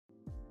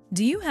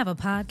Do you have a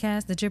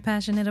podcast that you're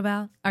passionate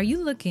about? Are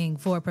you looking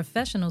for a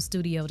professional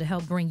studio to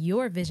help bring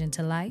your vision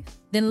to life?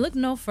 Then look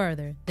no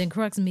further than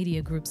Crux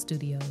Media Group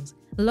Studios.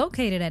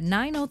 Located at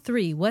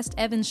 903 West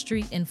Evans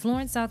Street in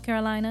Florence, South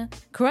Carolina,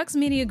 Crux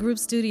Media Group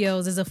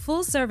Studios is a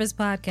full-service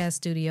podcast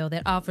studio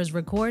that offers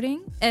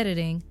recording,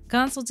 editing,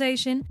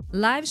 consultation,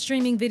 live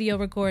streaming video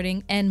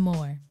recording, and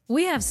more.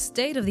 We have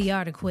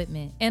state-of-the-art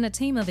equipment and a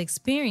team of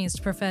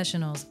experienced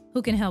professionals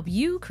who can help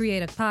you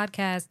create a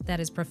podcast that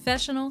is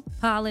professional,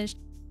 polished,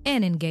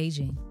 and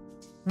engaging.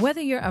 Whether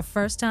you're a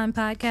first-time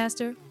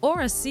podcaster or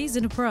a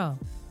seasoned pro,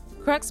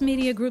 Crux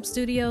Media Group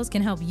Studios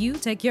can help you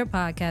take your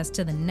podcast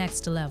to the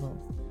next level.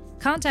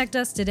 Contact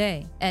us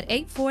today at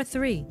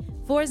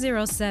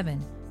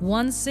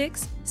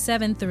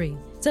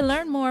 843-407-1673 to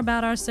learn more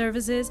about our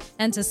services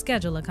and to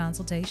schedule a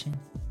consultation.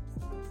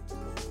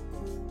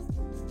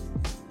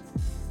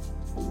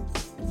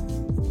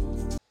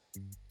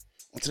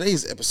 On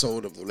today's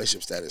episode of the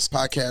Relationship Status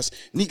Podcast,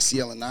 Neek,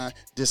 CL, and I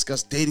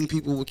discuss dating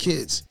people with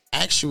kids,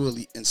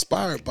 actually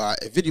inspired by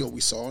a video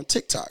we saw on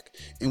TikTok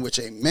in which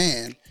a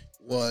man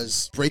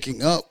was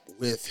breaking up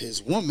with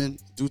his woman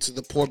due to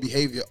the poor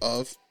behavior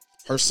of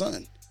her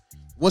son.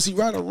 Was he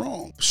right or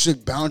wrong?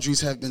 Should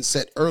boundaries have been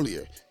set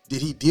earlier?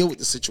 Did he deal with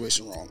the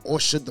situation wrong? Or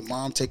should the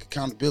mom take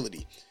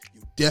accountability?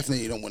 You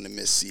definitely don't want to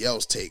miss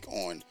CL's take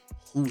on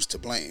who's to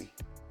blame.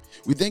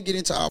 We then get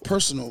into our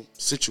personal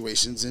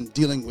situations in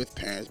dealing with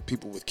parents,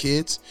 people with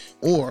kids,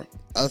 or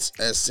us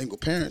as single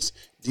parents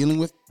dealing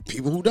with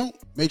people who don't.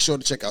 Make sure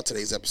to check out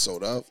today's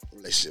episode of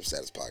Relationship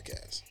Status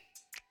Podcast.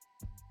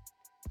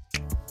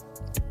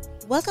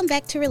 Welcome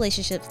back to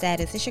Relationship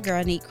Status. It's your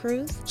girl, Neek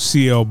Cruz.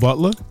 CL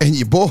Butler. And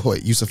your boy,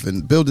 Yusuf, in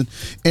the building.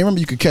 And remember,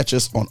 you can catch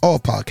us on all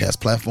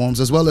podcast platforms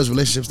as well as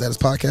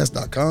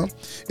relationshipstatuspodcast.com.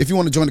 If you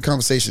want to join the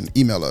conversation,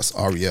 email us,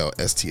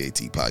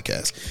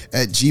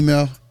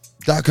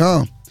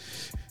 relstatpodcast@gmail.com.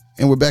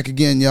 And we're back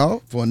again,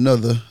 y'all, for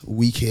another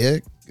week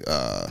here.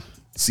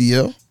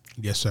 CL.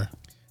 Yes, sir.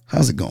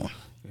 How's it going?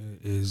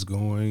 It is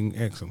going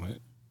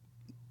excellent.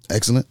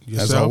 Excellent,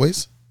 Yourself? as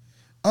always.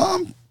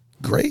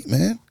 Great,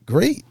 man.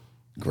 Great.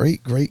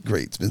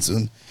 It's been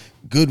some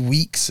good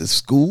weeks at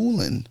school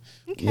and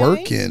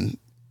work, and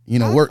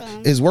Awesome. work.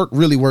 Is work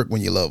really work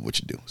when you love what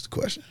you do? Is the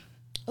question.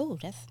 Oh,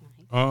 that's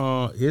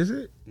nice. Is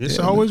it? It's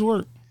Yeah, always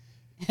work.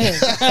 You can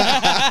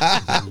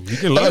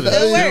love it.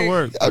 Still It still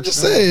work. I'm just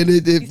saying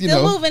it. You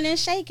still moving and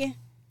shaking.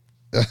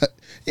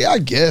 Yeah, I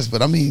guess,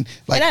 but I mean,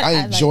 like, And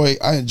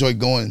I enjoy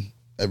going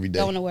every day.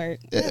 Going to work.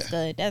 Yeah. That's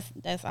good.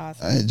 That's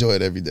awesome. I enjoy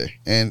it every day,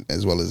 and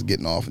as well as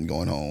getting off and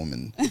going home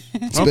and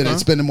Okay.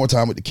 spending more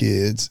time with the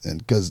kids, and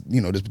because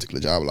this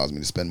particular job allows me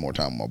to spend more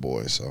time with my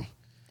boys. So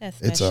That's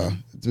it's special.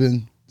 it's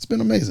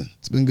been amazing.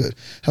 It's been good.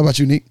 How about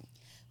you, Neek?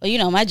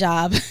 Well, my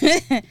job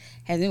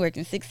has me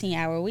working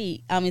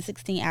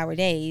 16-hour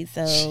days.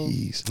 So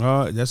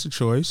Jeez. That's a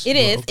choice. it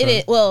is. Okay. It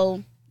is.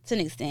 Well, to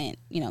an extent,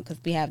 because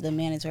we have the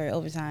mandatory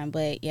overtime.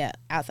 But yeah,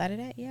 outside of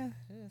that, yeah,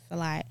 it's a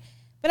lot.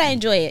 But I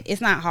enjoy it.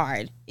 It's not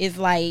hard. It's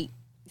like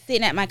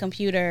sitting at my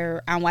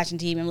computer, I'm watching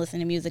TV, I'm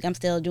listening to music. I'm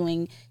still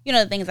doing,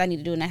 the things I need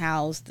to do in the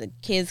house. The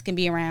kids can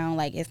be around.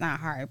 Like, it's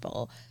not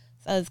horrible.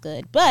 So it's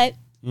good. But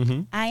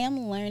I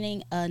am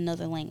learning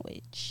another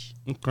language.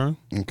 Okay.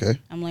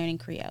 I'm learning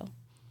Creole.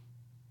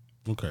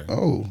 Okay.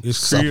 Oh, It's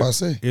ça Creole.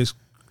 passe.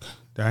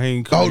 That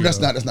ain't Creole. Oh, that's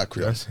not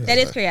Creole. That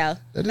is Creole.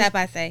 That is? That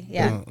I say.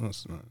 Yeah. No,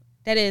 that's not.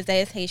 That is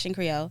Haitian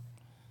Creole.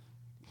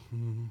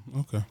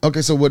 Okay.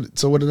 Okay, so what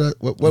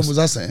was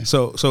I saying?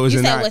 So is You it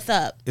said not? what's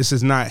up? This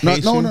is not No,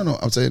 Haitian. no.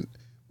 I'm saying,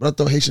 but I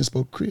thought Haitian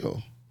spoke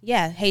Creole.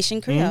 Yeah,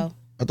 Haitian Creole.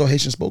 I thought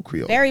Haitian spoke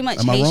Creole. Very much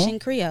Am I Haitian wrong?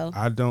 Creole.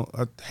 I don't.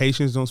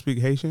 Haitians don't speak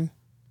Haitian.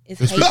 It's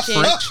They speak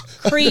Haitian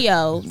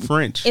Creole.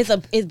 French.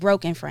 It's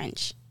broken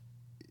French.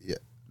 Yeah,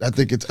 I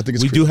think it's.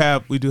 We do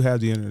have the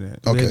internet.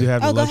 Okay. We do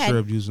have the Oh, go luxury ahead.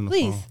 of using the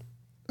Please. phone.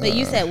 But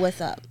you said what's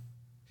up?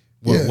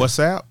 What, Yeah.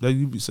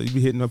 WhatsApp? So you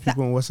be hitting up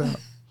people on WhatsApp?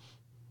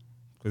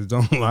 Because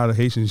don't a lot of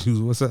Haitians use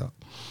WhatsApp.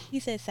 He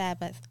said side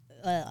by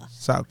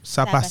Ça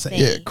passe. side.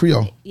 Yeah,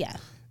 Creole. Yeah.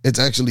 It's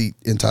actually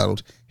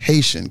entitled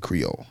Haitian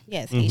Creole.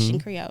 Yes, Haitian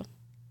Creole.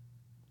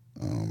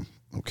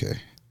 Okay.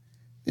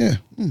 Yeah.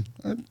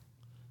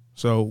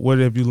 So what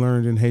have you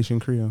learned in Haitian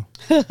Creole?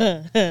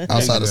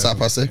 Outside of ça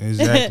passe.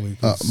 Exactly.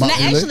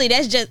 Actually,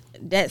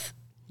 that's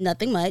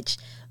nothing much,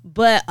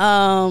 but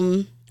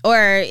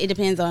or it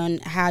depends on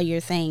how you're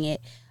saying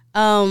it.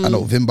 I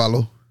know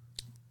Vimbalo.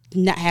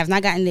 Have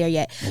not gotten there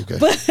yet. Okay.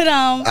 But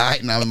All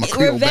right, now in my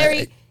Creole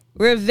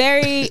we're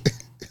very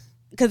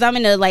because I'm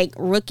in a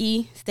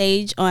rookie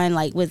stage on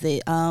what's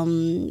the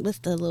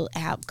little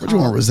app called? What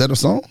you want, Rosetta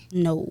song?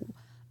 No.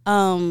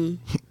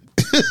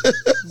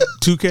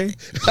 2K?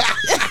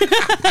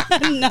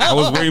 No. I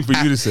was waiting for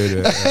you to say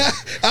that.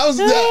 I was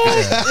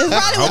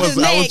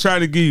I was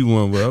trying to give you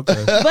one, but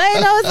okay. But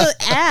no, it's an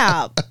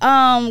app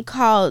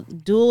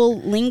called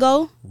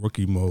Duolingo.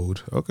 Rookie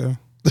mode. Okay.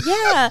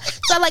 Yeah.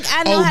 So like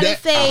I know how to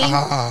say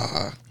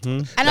I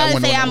know how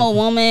to say I'm a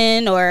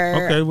woman or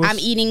I'm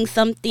eating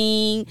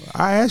something.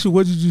 I asked you,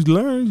 what did you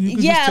learn?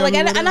 Like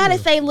I know how to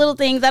say little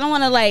things. I don't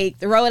want to like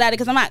throw it at it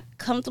because I'm not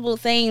comfortable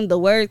saying the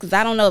words because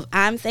I don't know if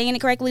I'm saying it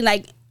correctly.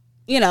 Like,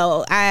 you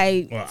know,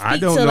 I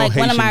speak to like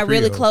one of my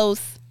really close.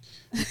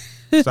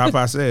 Stop!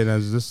 I said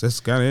that's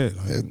kind of it.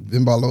 Like,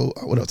 Bimbalo.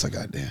 What else I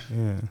got there?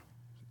 Yeah.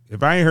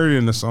 If I ain't heard it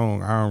in the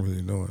song, I don't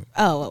really know it.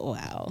 Oh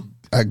wow!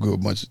 I grew up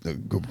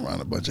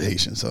around a bunch of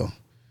Haitians, so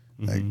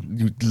like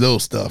little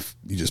stuff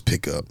you just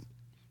pick up.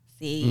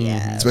 See,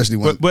 yeah. Especially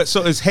when. Mm-hmm. But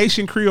so is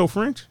Haitian Creole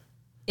French?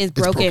 It's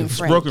broken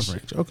French. Broken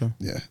French. Okay.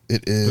 Yeah,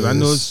 it is. I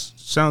know it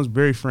sounds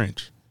very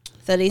French.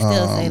 So they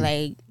still say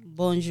like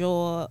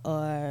bonjour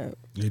or.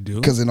 They do.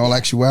 Because in all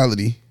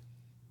actuality,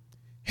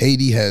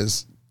 Haiti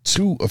has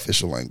 2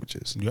 official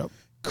languages. Yep.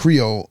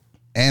 Creole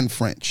and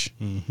French.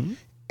 Mm-hmm.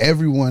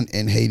 Everyone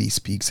in Haiti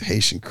speaks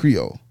Haitian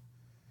Creole,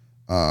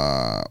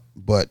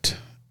 but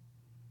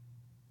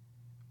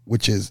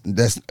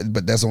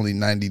that's only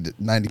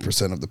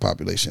 90% of the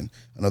population.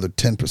 Another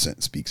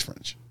 10% speaks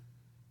French.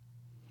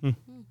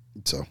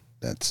 So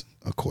that's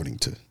according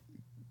to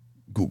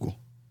Google.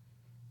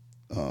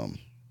 But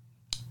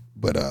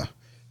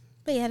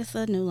yeah, that's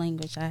a new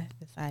language. I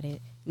decided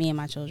me and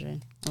my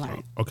children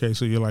learn. Okay,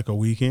 so you're like a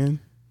weekend.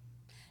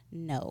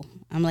 No,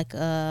 I'm like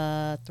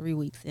 3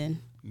 weeks in.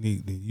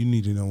 You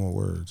need to know more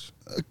words.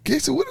 Okay,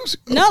 so what else?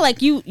 No,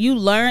 like you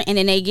learn and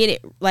then they get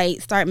it, like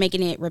start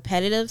making it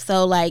repetitive,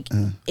 so like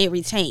it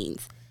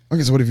retains.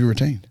 Okay, so what have you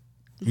retained?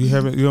 You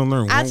don't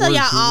learn. I'll tell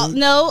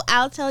y'all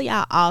I'll tell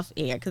y'all off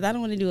air because I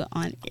don't want to do it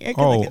on air.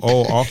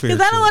 Off air.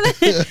 Because I don't want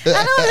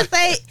to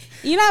say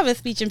you don't have a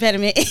speech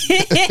impediment.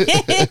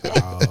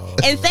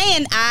 And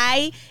saying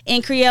I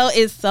in Creole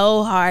is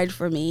so hard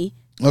for me.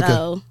 Okay,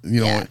 so,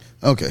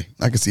 okay,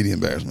 I can see the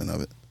embarrassment of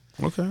it.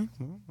 Okay,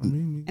 well, I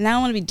mean, and I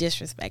don't want to be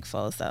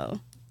disrespectful, so.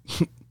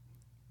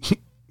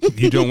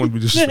 You don't want to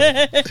be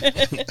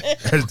disrespectful.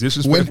 As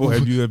disrespectful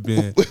as you have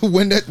been.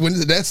 When did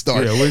that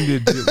start? Yeah, I'm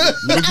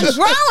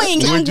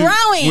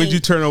growing. When did you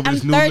turn over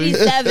this new leaf?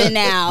 I'm 37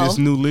 now. This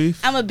new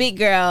leaf? I'm a big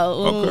girl.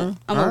 Okay.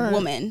 I'm a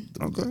woman.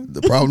 Okay.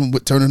 The problem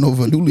with turning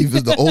over a new leaf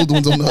is the old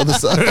one's on the other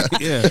side.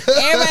 Yeah.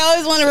 Everybody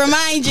always want to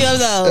remind you of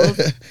those.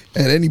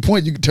 At any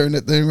point, you can turn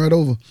that thing right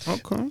over.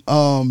 Okay.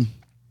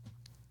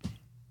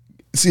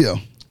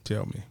 CL.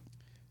 Tell me.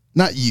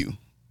 Not you,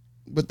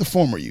 but the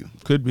former you.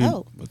 Could be.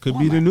 Could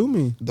be the new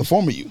me. The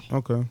former you.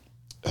 Okay.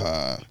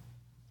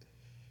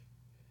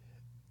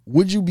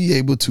 Would you be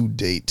able to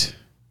date?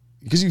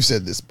 Because you've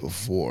said this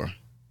before,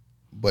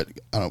 but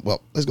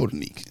let's go to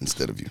Neek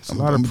instead of you. A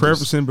lot of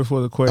prefacing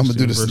before the question. I'm gonna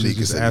do this versus Neek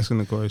just asking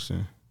the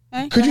question.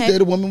 Right, could you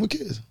date a woman with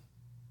kids?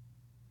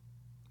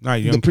 Not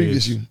young the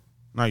previous kids. You.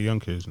 Not young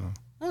kids, no.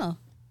 Oh.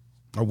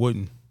 I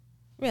wouldn't.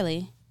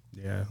 Really?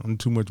 Yeah, I'm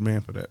too much man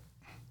for that.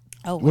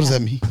 Oh. What does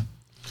that mean?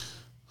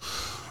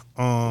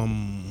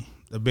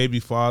 The baby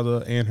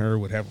father and her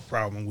would have a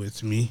problem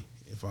with me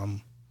if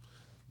I'm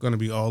gonna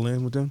be all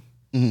in with them,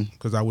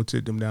 because I would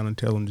sit them down and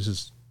tell them this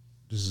is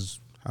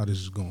how this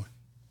is going.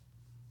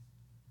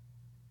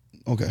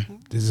 Okay.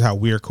 This is how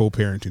we're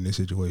co-parenting this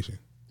situation.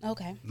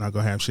 Okay. I'm not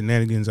gonna have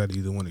shenanigans out of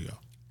either one of y'all.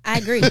 I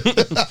agree.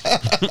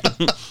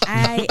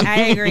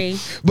 I agree.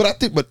 But I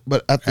think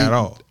At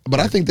all.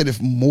 But I think that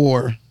if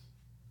more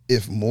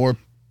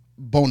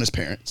bonus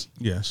parents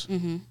Yes.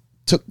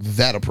 took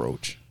that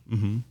approach,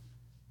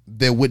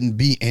 there wouldn't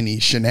be any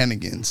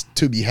shenanigans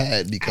to be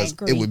had because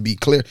it would be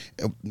clear,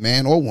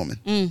 man or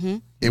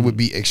woman. It would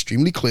be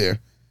extremely clear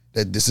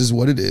that this is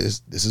what it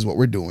is, this is what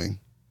we're doing,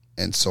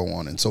 and so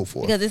on and so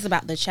forth. Because it's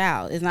about the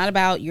child. It's not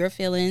about your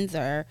feelings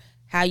or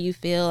how you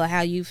feel or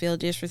how you feel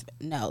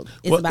disrespect. No,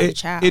 it's about the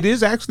child. It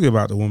is actually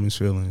about the woman's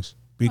feelings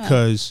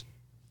because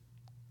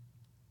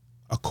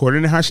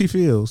according to how she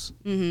feels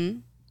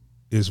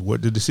is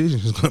what the decision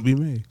is going to be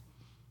made.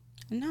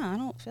 No, I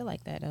don't feel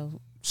like that though.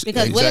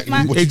 Because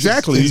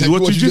exactly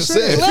what you just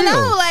said. Well,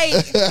 no, like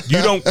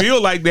you don't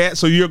feel like that,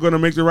 so you're going to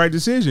make the right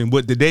decision.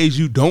 But the days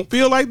you don't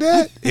feel like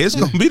that, it's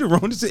going to be the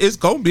wrong decision. It's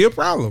going to be a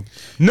problem.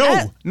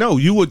 No,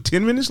 you were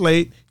 10 minutes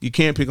late. You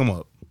can't pick them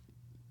up.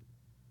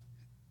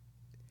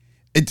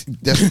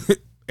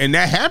 And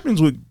that happens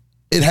with.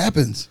 It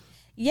happens.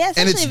 Yes,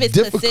 and especially if it's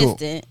difficult.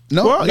 consistent.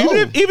 No,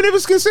 even if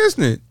it's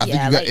consistent. I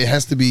think it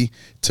has to be,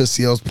 to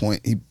CL's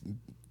point,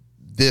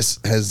 this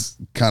has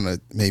kind of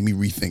made me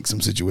rethink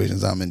some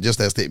situations I'm in. Just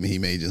that statement he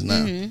made just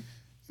now.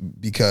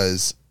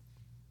 Because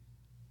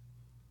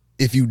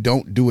if you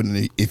don't do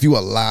it, if you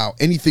allow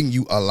anything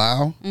you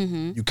allow,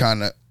 you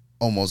kind of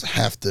almost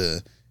have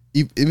to,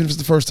 even if it's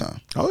the first time.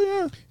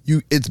 Oh, yeah.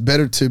 It's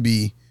better to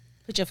be.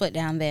 Put your foot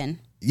down then.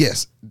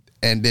 Yes.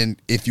 And then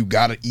if you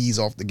got to ease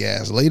off the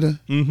gas later,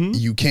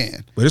 you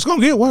can. But it's going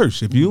to get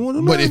worse if you want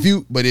to know.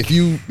 But if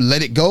you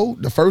let it go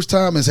the first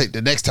time and say,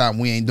 the next time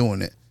we ain't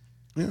doing it.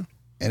 Yeah.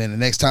 And then the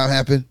next time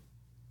happened,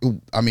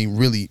 I mean,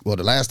 really, well,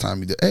 the last time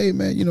you did, hey,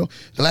 man, the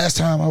last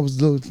time I was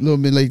a little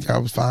bit late, I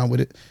was fine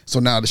with it. So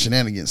now the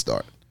shenanigans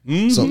start.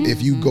 So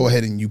if you go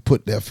ahead and you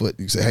put that foot,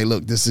 you say, hey,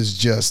 look, this is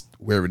just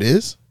where it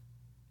is.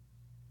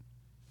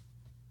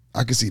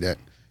 I can see that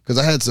because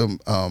I had some.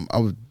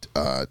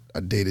 I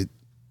dated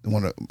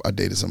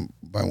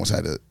somebody once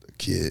had a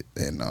kid,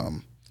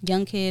 and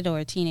young kid or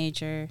a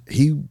teenager?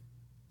 He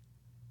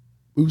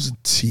was a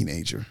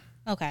teenager.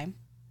 Okay.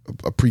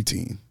 A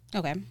preteen.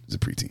 Okay. He was a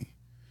preteen,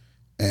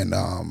 and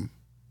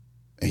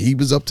he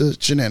was up to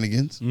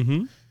shenanigans,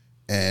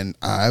 and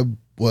I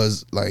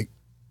was like,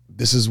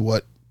 "This is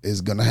what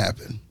is gonna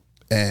happen,"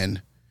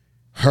 and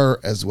her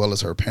as well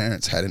as her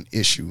parents had an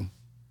issue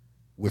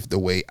with the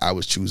way I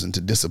was choosing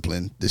to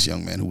discipline this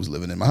young man who was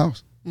living in my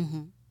house.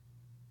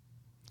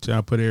 So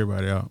I put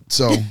everybody out.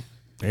 So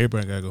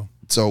everybody gotta go.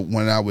 So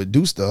when I would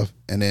do stuff,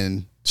 and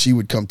then she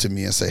would come to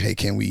me and say, "Hey,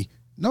 can we?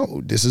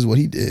 No, this is what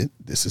he did.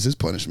 This is his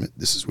punishment.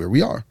 This is where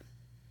we are."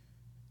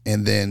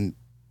 And then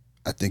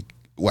I think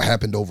what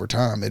happened over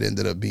time, it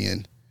ended up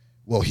being,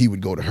 well, he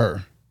would go to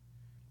her,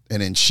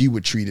 and then she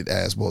would treat it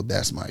as, well,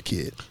 that's my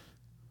kid.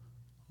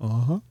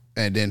 And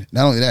then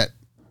not only that,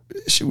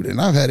 shoot, and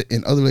I've had it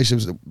in other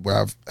relationships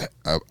where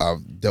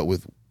I've dealt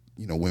with,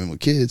 women with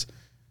kids.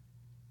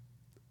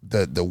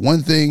 The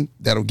one thing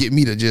that'll get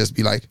me to just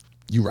be like,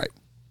 "You right.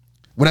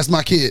 Well, that's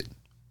my kid.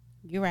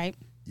 You're right.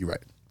 You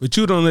right." But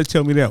you don't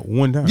tell me that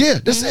one time. Yeah,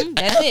 that's it.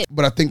 That's it.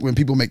 But I think when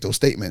people make those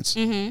statements,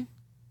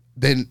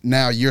 then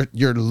now you're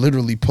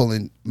literally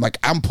pulling, like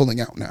I'm pulling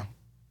out now.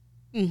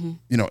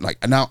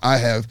 Like now I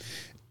have,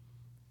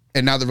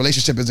 and now the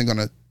relationship isn't going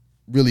to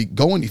really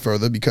go any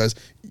further because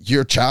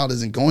your child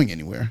isn't going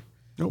anywhere.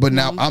 Nope. But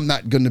now I'm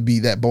not going to be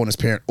that bonus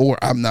parent, or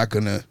I'm not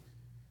going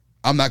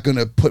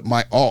to put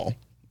my all,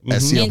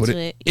 as CL put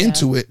it,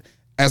 into it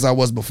as I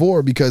was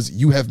before, because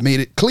you have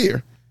made it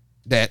clear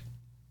that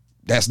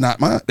that's not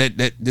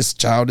that this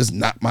child is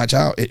not my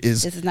child. It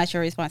is. This is not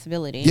your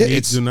responsibility. Yeah,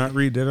 do not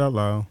read that out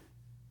loud.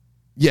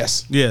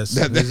 Yes.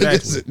 Exactly.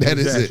 That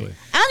is it.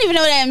 I don't even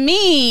know what that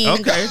means.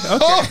 Okay.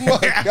 Oh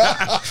my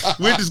God.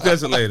 We'll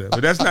discuss it later.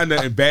 But that's not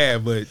nothing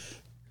bad. But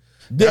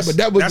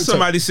that's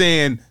somebody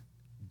saying,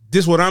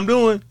 "This is what I'm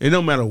doing," and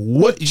no matter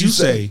what you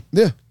say,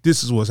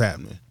 this is what's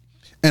happening.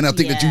 And I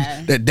think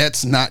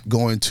that's not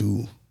going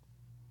to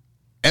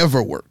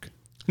ever work.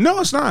 No,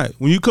 it's not.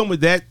 When you come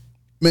with that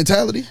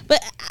mentality.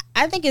 But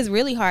I think it's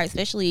really hard,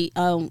 especially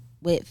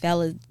with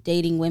fellas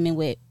dating women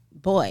with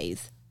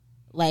boys.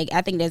 Like,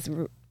 I think that's,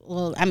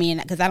 well, I mean,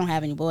 because I don't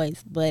have any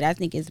boys, but I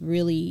think it's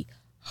really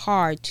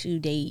hard to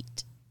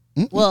date.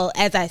 Well,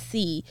 as I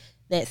see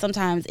that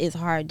sometimes it's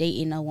hard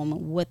dating a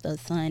woman with a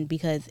son,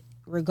 because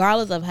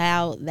regardless of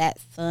how that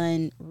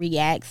son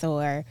reacts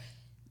or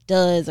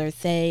does or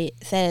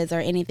says or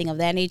anything of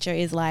that nature,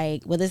 is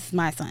like, well, this is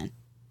my son.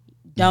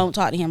 Don't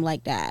talk to him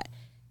like that.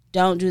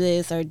 Don't do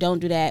this or don't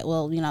do that.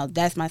 Well,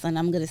 that's my son.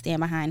 I'm going to stand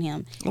behind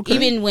him. Okay.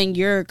 Even when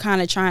you're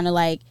kind of trying to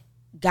like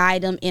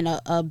guide them in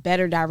a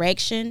better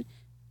direction,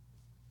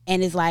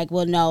 and it's like,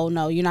 well,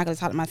 no, you're not going to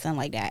talk to my son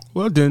like that.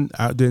 Well, then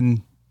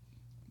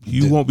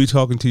you won't be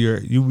talking to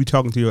you'll be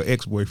talking to your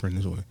ex-boyfriend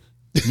this way.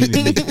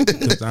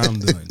 Because I'm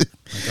done. Like,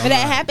 but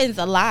that happens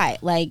a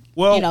lot. Like,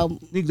 well,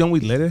 don't we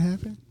let it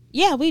happen?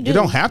 Yeah, we do. It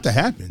don't have to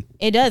happen.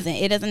 It doesn't.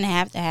 It doesn't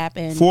have to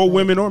happen. For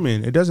women or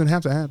men, it doesn't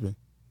have to happen.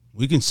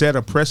 We can set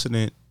a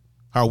precedent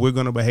how we're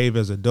going to behave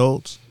as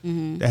adults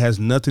that has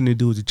nothing to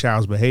do with the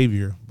child's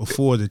behavior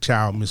before the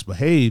child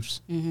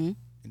misbehaves, and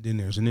then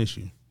there's an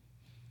issue.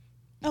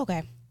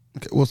 Okay.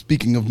 Well,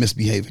 speaking of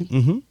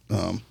misbehaving,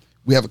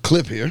 we have a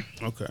clip here.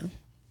 Okay.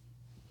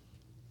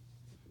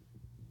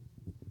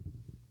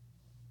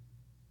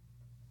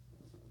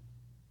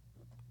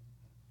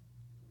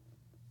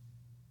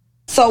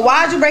 So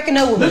why'd you breaking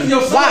up with me?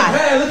 Why?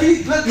 Man, look,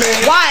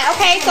 man. Why?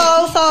 Okay,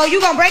 so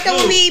you gonna break up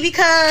with me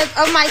because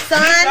of my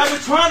son? I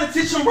was trying to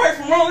teach him right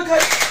from wrong. Look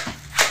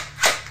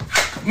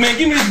like, man,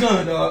 give me this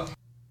gun, dog.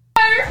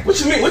 What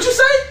you mean? What you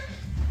say?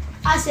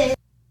 I said.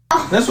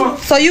 That's what.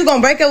 So you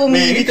gonna break up with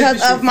me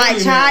because of my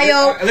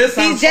child?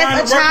 Listen, he's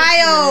just a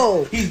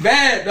child. He's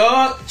bad,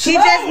 dog. He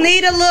just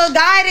need a little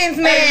guidance,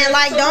 man. Hey,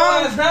 like,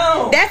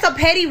 don't. That's a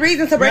petty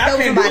reason to break up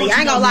with somebody. I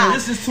ain't gonna lie.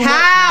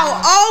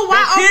 How? Oh,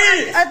 why?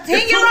 Over a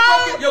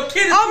 10-year-old? Your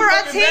kid is over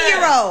a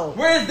 10-year-old.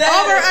 Where's that?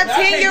 Over a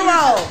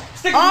 10-year-old.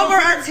 Over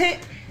a 10.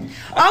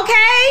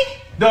 Okay.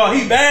 Dog,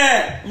 he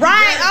bad.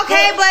 Right,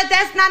 okay, but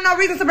that's not no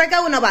reason to break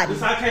up with nobody.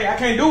 Listen, I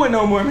can't do it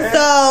no more, man.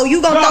 So you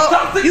gonna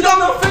throw figure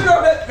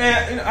out that,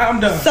 man.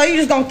 I'm done. So you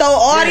just gonna throw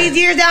all these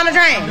years down the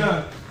drain? I'm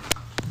done.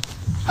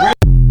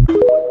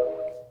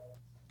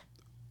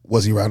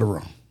 Was he right or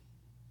wrong?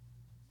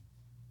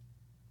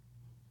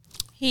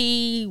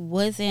 He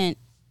wasn't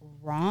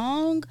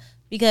wrong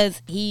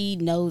because he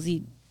knows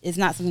it's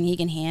not something he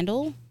can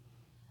handle.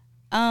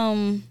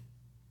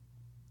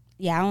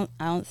 Yeah,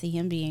 I don't see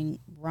him being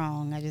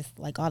wrong. I just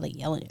like all the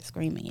yelling and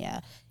screaming,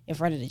 in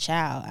front of the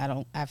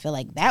child. I feel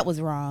like that was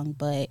wrong,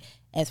 but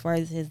as far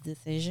as his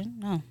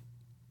decision,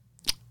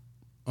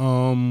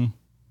 no.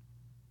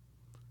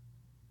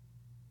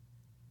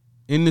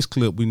 In this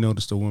clip, we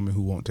noticed a woman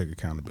who won't take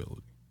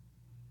accountability.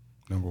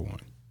 Number one.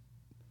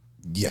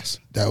 Yes,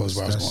 that was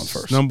where I was going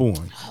first. Number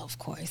one. Oh, of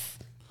course.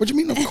 What do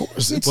you mean, of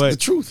course? It's the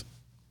truth.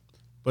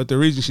 But the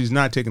reason she's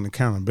not taking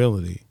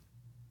accountability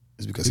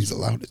It's because he's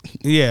allowed it.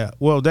 Yeah,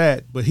 well,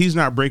 but he's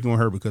not breaking with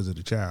her because of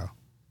the child.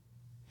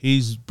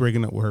 He's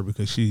breaking up with her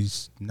because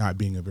she's not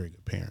being a very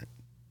good parent.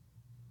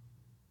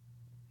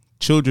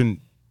 Children,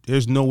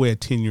 there's no way a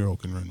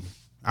 10-year-old can run me.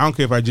 I don't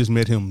care if I just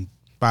met him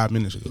 5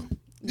 minutes ago.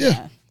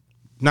 Yeah.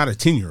 Not a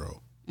 10-year-old.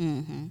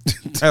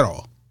 At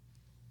all.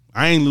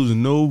 I ain't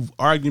losing no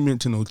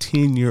argument to no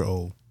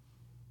 10-year-old.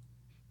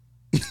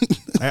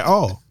 At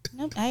all.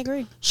 Nope, I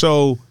agree.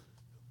 So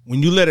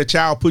when you let a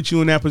child put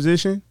you in that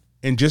position,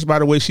 and just by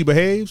the way she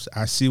behaves,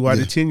 I see why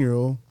the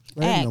 10-year-old.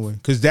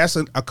 Because that's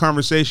a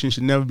conversation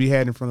should never be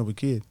had in front of a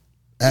kid.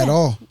 At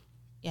all.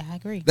 Yeah, I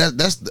agree.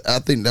 I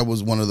think that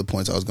was one of the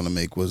points I was going to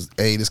make was,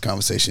 this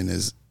conversation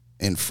is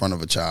in front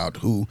of a child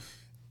who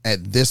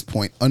at this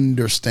point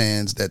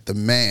understands that the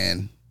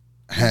man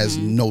has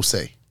no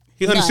say.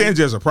 He understands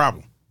there's a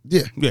problem.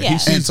 Yeah. He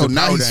sees and so the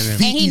now power he's,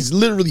 dynamic. he's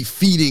literally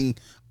feeding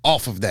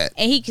off of that.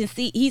 And he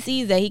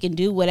sees that he can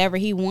do whatever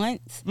he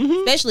wants,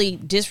 especially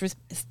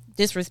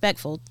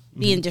disrespectful,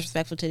 being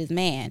disrespectful to this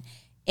man,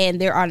 and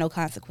there are no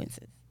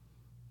consequences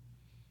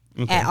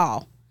at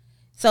all.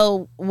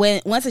 So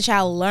once a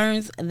child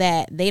learns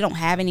that they don't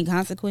have any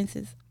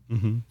consequences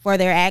for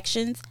their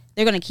actions,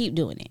 they're going to keep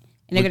doing it,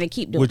 and they're going to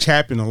keep doing it. Which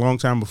happened a long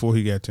time before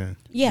he got 10.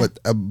 Yeah.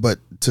 But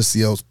to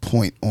CL's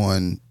point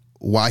on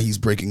why he's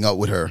breaking up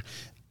with her,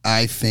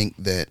 I think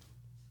that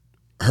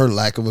her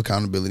lack of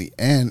accountability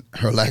and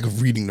her lack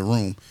of reading the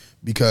room,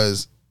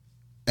 because,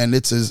 and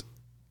this is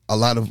a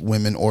lot of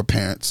women or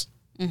parents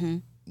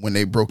when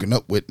they've broken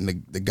up with,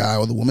 and the guy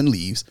or the woman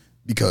leaves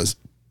because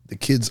the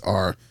kids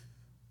are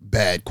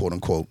bad, quote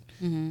unquote.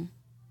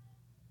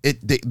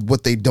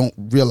 What they don't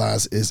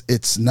realize is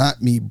it's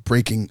not me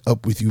breaking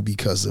up with you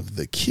because of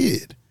the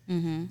kid.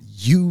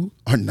 You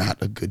are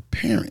not a good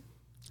parent.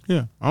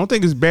 Yeah, I don't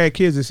think it's bad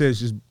kids. It says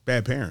just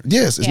bad parents.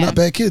 Yes, it's not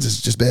bad kids.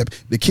 It's just bad.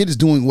 The kid is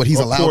doing what he's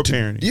Or allowed poor to.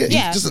 parenting.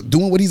 Yeah, he's just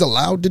doing what he's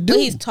allowed to do. But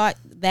he's taught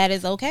that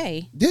is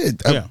okay. Yeah,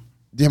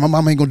 my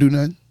mom ain't gonna do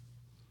nothing.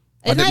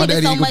 It's not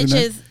even so much nothing.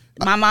 as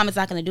my mom is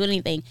not going to do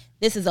anything.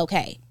 This is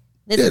okay.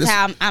 This is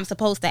how I'm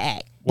supposed to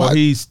act. Well,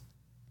 he's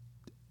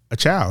a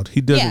child.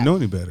 He doesn't know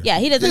any better. Yeah,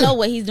 he doesn't know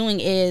what he's doing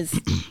is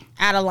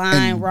out of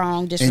line,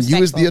 wrong, disrespectful. And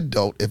you as the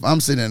adult, if I'm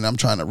sitting and I'm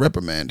trying to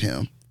reprimand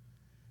him,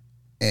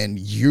 and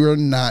you're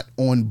not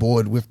on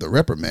board with the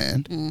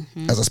reprimand,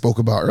 as I spoke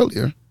about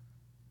earlier,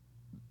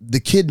 the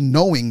kid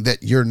knowing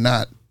that you're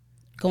not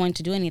going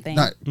to do anything.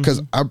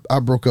 Because I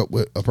broke up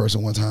with a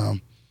person one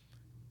time.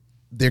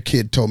 Their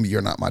kid told me,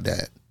 "You're not my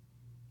dad,"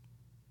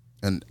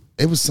 and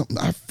it was something,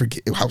 I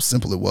forget how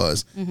simple it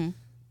was, but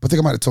I think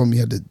I might have told me he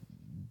had to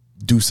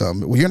do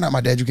something. Well, you're not my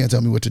dad. You can't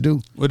tell me what to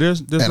do. Well,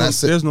 there's no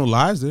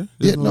lies there.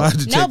 There's no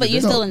lies to no, but you're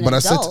still an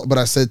adult. But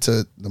I said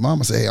to the mom,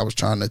 I said, "Hey, I was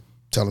trying to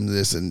tell him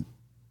this," and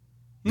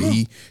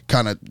he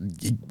kind of,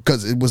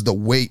 because it was the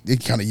way he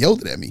kind of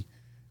yelled at me.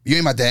 "You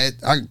ain't my dad.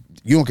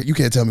 You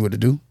can't tell me what to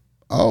do."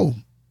 Oh,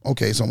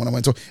 okay. So when I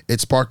went to,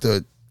 it sparked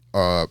a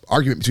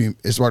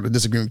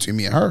disagreement between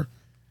me and her.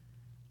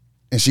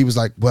 And she was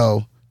like,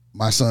 "Well,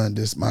 my son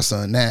this, my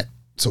son that,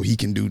 so he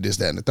can do this,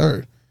 that, and the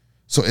third."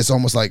 So it's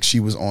almost like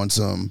she was on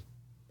some,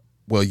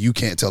 well, you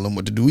can't tell him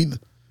what to do either.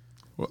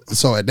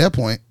 So at that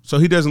point. So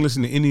he doesn't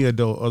listen to any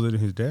adult other than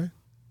his dad?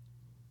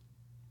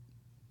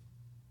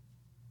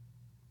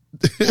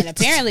 And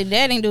apparently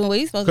dad ain't doing what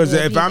he's supposed to do.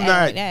 Because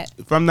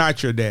if I'm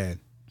not your dad,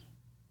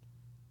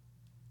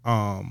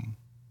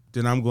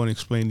 then I'm going to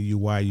explain to you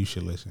why you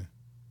should listen.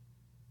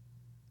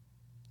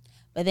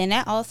 But then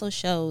that also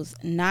shows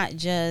not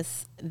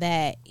just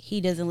that he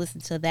doesn't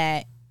listen to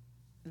that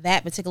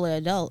particular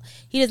adult.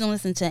 He doesn't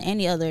listen to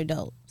any other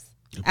adults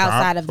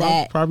outside of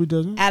that. Probably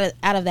doesn't.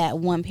 Out of that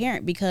one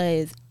parent,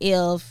 because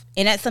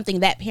and that's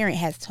something that parent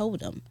has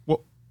told him.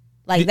 Well,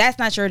 that's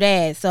not your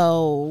dad.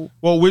 So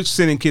we're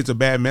sending kids a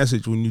bad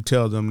message when you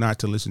tell them not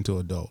to listen to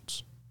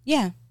adults.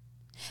 Yeah.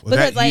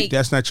 Well, because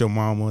that's not your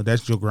mama.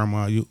 That's your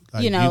grandma.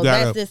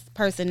 That's this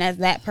person. That's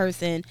that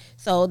person.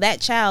 So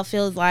that child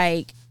feels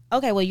like,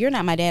 okay, well, you're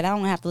not my dad. I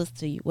don't have to listen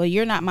to you. Well,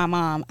 you're not my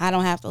mom. I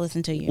don't have to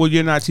listen to you. Well,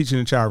 you're not teaching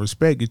the child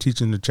respect. You're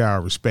teaching the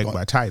child respect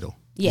by title.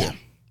 Yeah.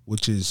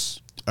 Which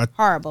is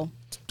horrible.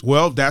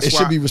 Well, that's it why.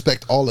 Should be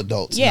respect all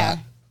adults. Yeah.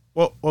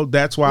 Not, well,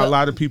 that's why a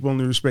lot of people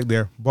only respect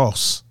their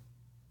boss,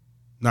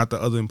 not the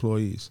other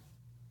employees.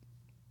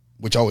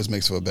 Which always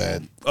makes for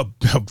a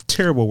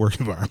terrible work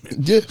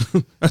environment. Yeah.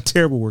 A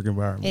terrible work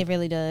environment. It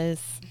really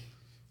does.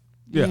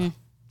 Yeah. Mm-hmm.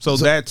 So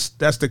that's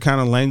the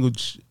kind of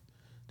language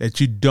that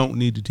you don't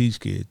need to teach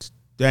kids.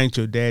 That ain't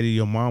your daddy,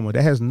 your mama.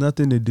 That has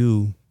nothing to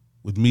do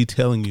with me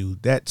telling you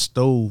that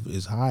stove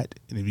is hot,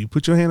 and if you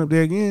put your hand up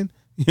there again,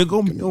 you're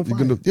gonna be on fire.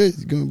 You're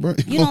gonna burn.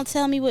 You don't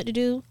tell me what to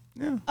do.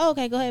 Yeah. Oh,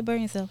 okay, go ahead,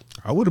 burn yourself.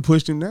 I would have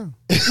pushed him down.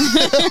 I'll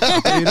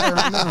tell you that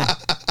right now.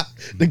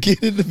 The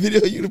kid in the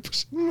video, you to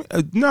push.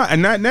 No,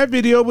 and not in that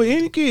video, but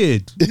any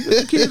kid.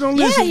 The kids don't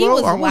listen. Yeah, he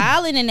bro. was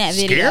wilding in that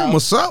video. Scare him or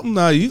something.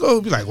 Now you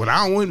gonna be like, "Well,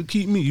 I don't want to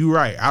keep me." You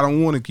right. I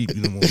don't want to keep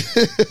you no more.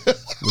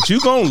 But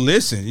you gonna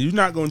listen. You're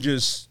not gonna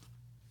just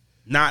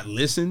not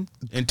listen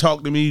and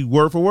talk to me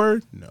word for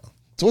word. No.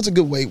 So what's a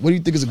good way? What do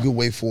you think is a good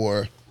way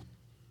for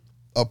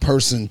a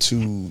person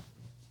to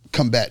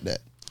combat that?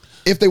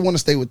 If they want to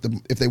stay with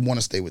the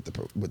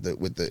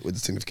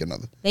significant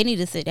other, they need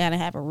to sit down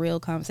and have a real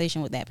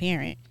conversation with that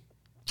parent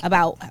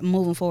about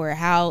moving forward,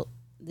 how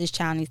this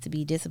child needs to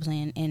be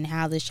disciplined and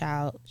how this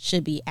child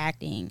should be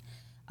acting.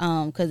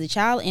 Because the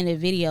child in the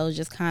video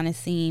just kind of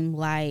seemed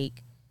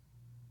like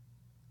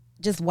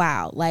just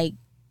wild. Like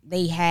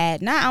they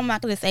had I'm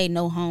not going to say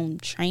no home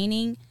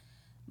training,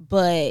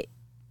 but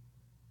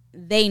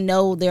they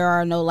know there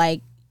are no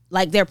like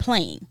they're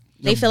playing.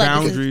 They feel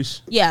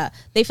boundaries.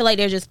 They feel like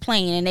they're just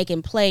playing and they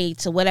can play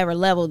to whatever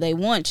level they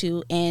want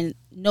to, and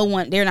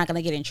they're not going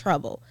to get in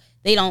trouble.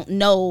 They don't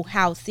know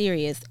how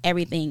serious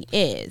everything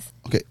is.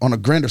 Okay, on a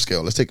grander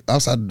scale, let's take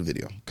outside of the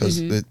video because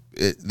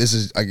this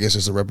is, I guess,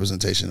 just a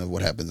representation of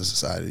what happens in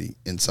society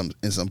in some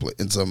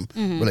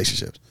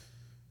relationships.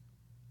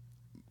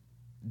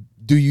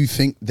 Do you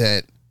think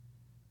that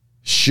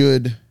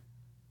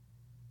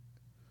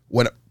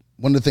one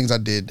of the things I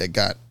did that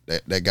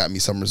got me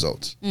some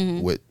results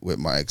with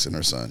my ex and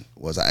her son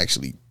was I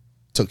actually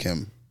took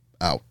him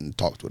out and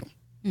talked with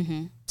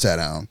him. Sat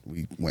down,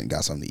 we went and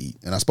got something to eat,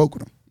 and I spoke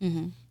with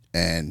him.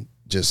 And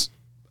just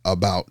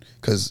about,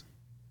 because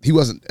he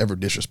wasn't ever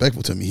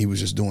disrespectful to me. He was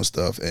just doing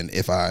stuff, and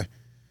if I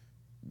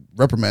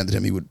reprimanded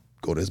him, he would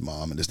go to his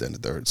mom and this, that, and the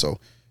third. So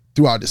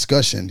through our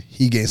discussion,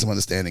 he gained some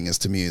understanding as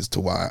to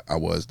why I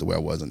was the way I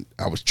was, and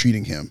I was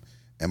treating him.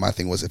 And my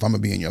thing was, if I'm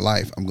gonna be in your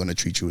life, I'm gonna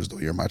treat you as though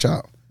you're my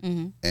child.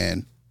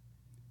 And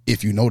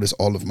if you notice,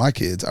 all of my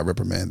kids, I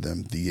reprimand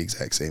them the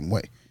exact same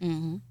way.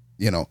 And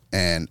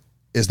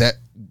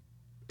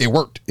it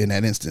worked in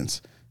that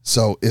instance.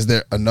 So is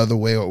there another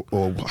way,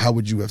 or how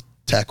would you have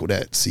tackled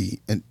that?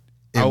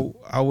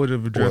 I would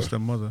have addressed the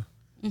mother.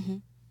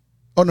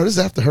 Oh, no, this is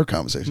after her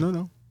conversation.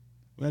 No.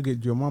 We gotta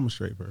get your mama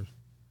straight first.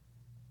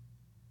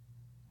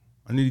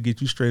 I need to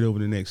get you straight over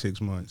the next 6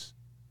 months.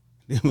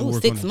 Then we'll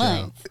work 6 on the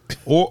months.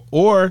 child.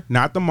 Or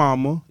not the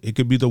mama. It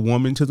could be the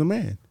woman to the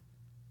man.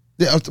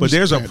 Yeah, but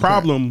there's a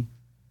problem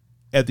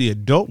at the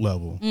adult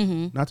level,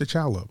 not the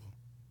child level.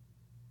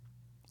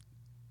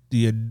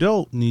 The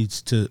adult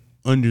needs to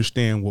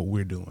understand what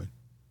we're doing,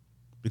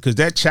 because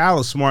that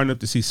child is smart enough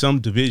to see some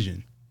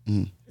division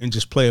and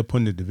just play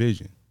upon the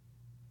division.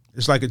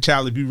 It's like a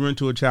child. If you run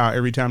to a child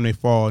every time they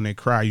fall and they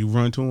cry, you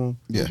run to them.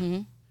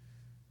 Yeah,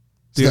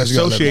 they're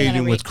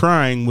associating with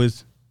crying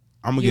with,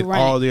 I'm gonna get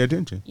all their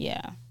attention.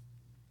 Yeah.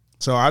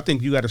 So I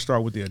think you got to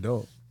start with the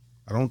adult.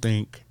 I don't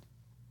think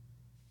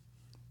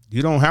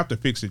you don't have to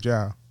fix the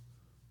child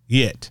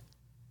yet,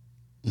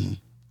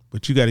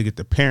 but you got to get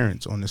the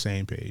parents on the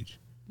same page.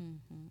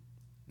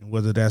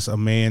 Whether that's a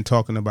man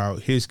talking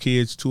about his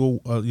kids to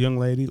a young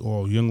lady,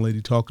 or a young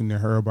lady talking to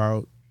her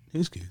about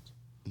his kids.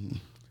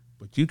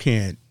 But you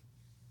can't,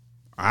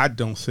 I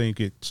don't think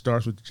it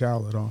starts with the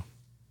child at all.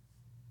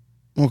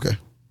 Okay.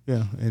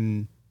 Yeah.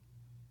 And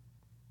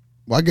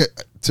well, I get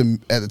to,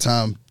 at the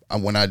time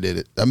when I did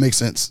it, that makes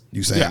sense.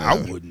 You saying I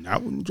wouldn't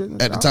at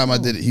the time I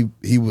did it,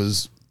 he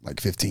was like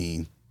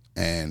 15,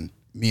 and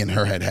me and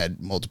her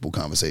had multiple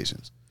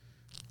conversations.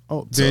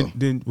 Oh,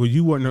 then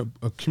you weren't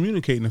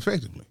communicating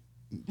effectively.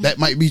 That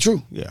might be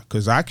true. Yeah,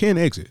 because I can't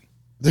exit.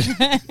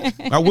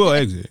 I will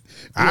exit.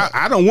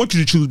 I don't want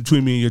you to choose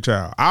between me and your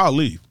child. I'll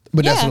leave.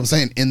 But that's what I'm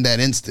saying. In that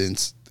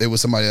instance, it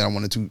was somebody that I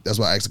wanted to. That's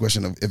why I asked the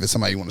question of if it's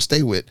somebody you want to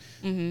stay with.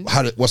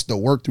 What's the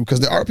work through?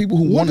 Because there are people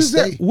who want to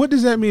stay. What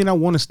does that mean? I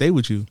want to stay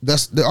with you.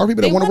 There are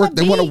people that want to work.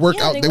 They want to work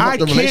out. They want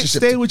the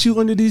relationship. I can't stay with you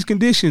under these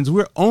conditions.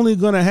 We're only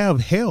gonna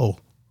have hell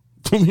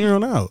from here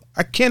on out.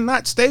 I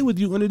cannot stay with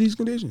you under these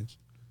conditions.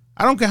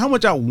 I don't care how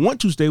much I want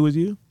to stay with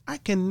you. I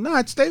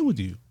cannot stay with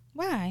you.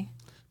 Why?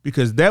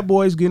 Because that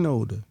boy's getting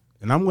older,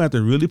 and I'm going to have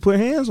to really put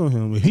hands on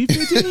him. If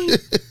he's 15,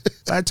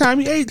 by the time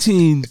he's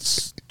 18,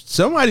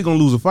 somebody's going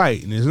to lose a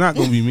fight, and it's not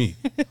going to be me.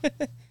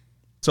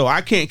 So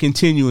I can't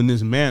continue in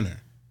this manner.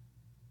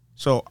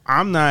 So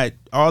I'm not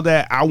all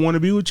that. I want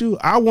to be with you.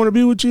 I want to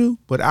be with you,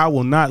 but I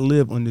will not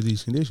live under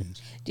these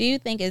conditions. Do you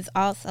think it's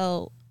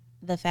also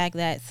the fact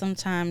that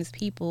sometimes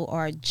people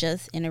are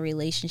just in a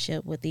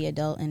relationship with the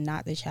adult and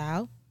not the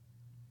child?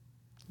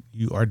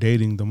 You are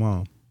dating the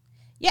mom.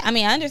 Yeah, I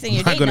mean, I understand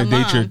you're dating the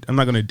mom. I'm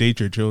not going to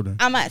date your children.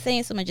 I'm not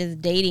saying so much as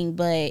dating,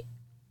 but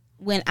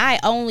when I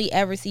only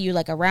ever see you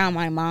like around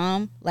my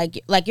mom,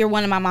 like you're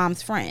one of my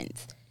mom's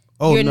friends.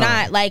 Oh, you're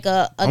not like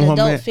an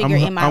adult figure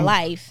in my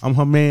life. I'm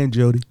her man,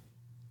 Jody.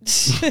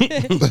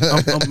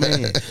 I'm her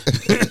man.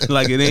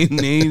 Like it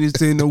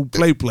ain't no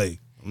play.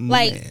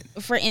 Like man.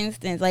 For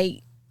instance,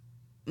 like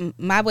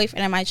my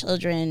boyfriend and my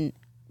children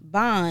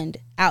bond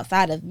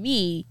outside of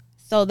me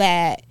so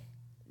that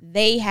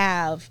they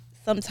have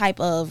some type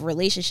of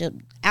relationship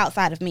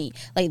outside of me.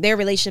 Like their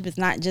relationship is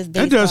not just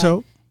based on,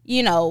 help.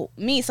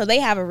 Me. So they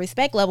have a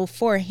respect level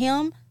for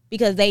him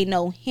because they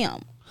know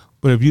him.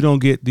 But if you don't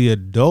get the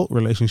adult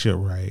relationship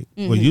right,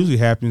 what usually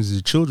happens is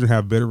the children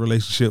have better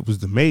relationship with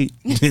the mate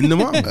than the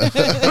mama.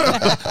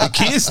 The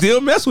kids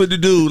still mess with the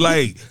dude.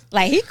 Like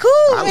he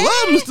cool.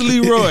 I love Mr.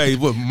 Leroy,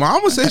 but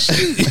mama says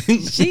they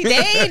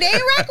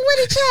ain't rocking with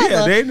each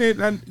other.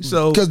 Yeah, they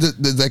so because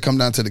does that come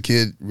down to the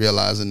kid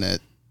realizing that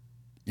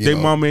Their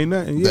mama ain't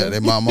nothing. Yeah.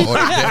 Their mama or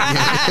their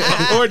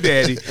daddy. Or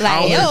daddy.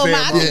 Like, yo,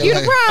 I think you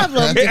the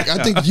problem.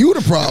 I think you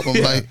the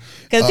problem. Like,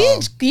 because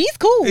he's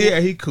cool. Yeah,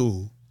 he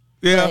cool.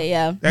 Yeah,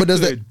 yeah. But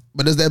does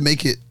that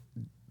make it?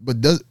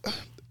 But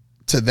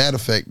to that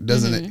effect,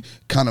 doesn't it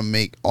kind of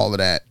make all of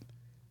that?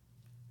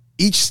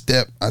 Each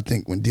step, I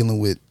think, when dealing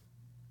with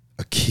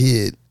a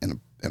kid and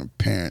a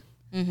parent,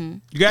 you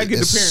gotta get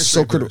the parents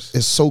so critical.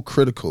 It's so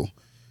critical.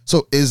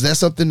 So is that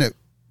something that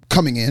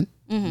coming in?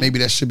 Maybe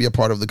that should be a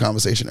part of the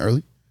conversation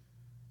early.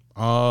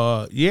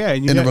 Yeah,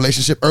 and the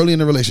relationship, early in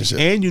the relationship,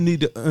 and you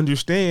need to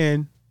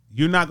understand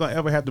you're not gonna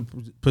ever have the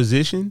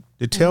position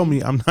to tell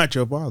me I'm not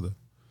your father.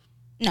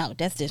 No,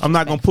 that's disrespectful. I'm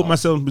not gonna put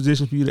myself in a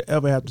position for you to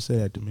ever have to say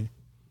that to me.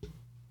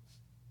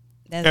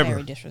 That's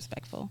very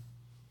disrespectful.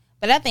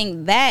 But I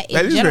think that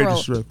in is general, very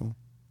disrespectful.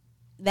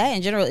 That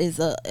in general is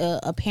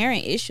a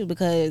parent issue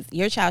because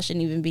your child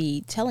shouldn't even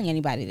be telling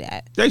anybody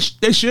that. They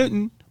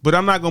shouldn't. But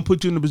I'm not gonna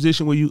put you in a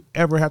position where you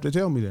ever have to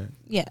tell me that.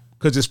 Yeah.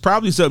 Because it's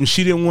probably something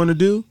she didn't want to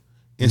do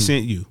and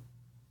sent you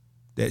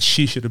that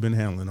she should have been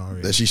handling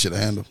already. That she should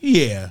have handled.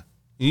 Yeah.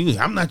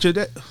 I'm not your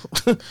dad.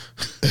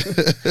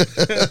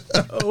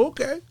 Oh,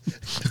 okay.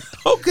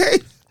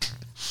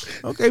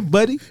 Okay,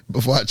 buddy.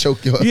 Before I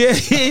choke you out. Yeah.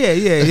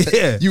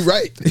 You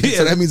right. Yeah.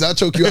 So that means I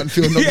choke you out and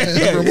feel no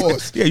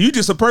remorse. Yeah, you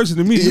just a person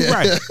to me. You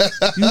right.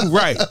 You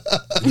right.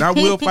 And I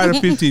will fight a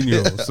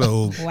 15-year-old.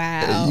 So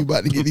wow. You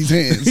about to get these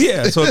hands.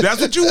 Yeah, so if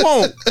that's what you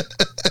want.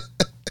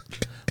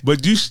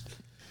 But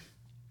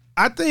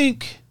I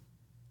think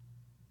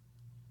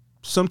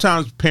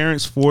sometimes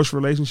parents force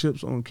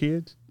relationships on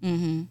kids,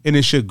 and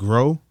it should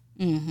grow.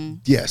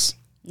 Yes.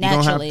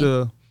 Naturally. You don't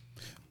have to.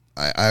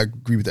 I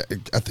agree with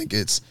that. I think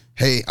it's,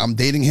 hey, I'm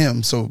dating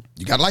him, so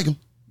you gotta like him.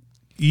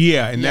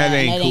 Yeah, and that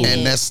ain't cool.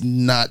 And that's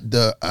not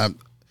the. I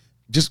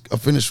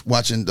finished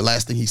watching The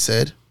Last Thing He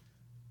Said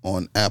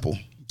on Apple.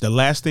 The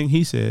Last Thing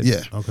He Said.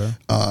 Yeah. Okay.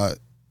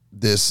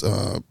 This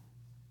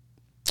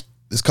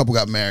couple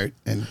got married,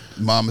 and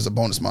mom is a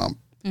bonus mom.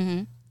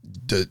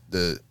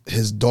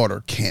 His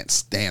daughter can't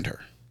stand her.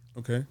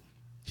 Okay.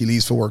 He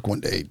leaves for work one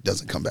day,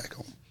 doesn't come back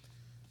home.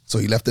 So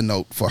he left a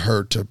note for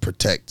her to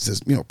protect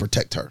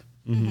her.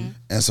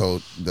 And so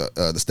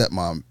the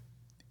stepmom,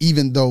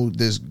 even though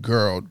this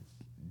girl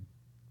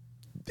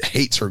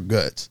hates her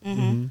guts,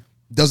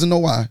 doesn't know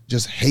why,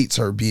 just hates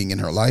her being in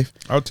her life.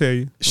 I'll tell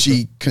you.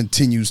 She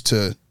continues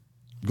to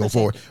go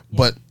forward. Yeah.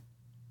 But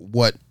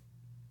what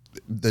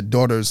the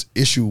daughter's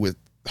issue with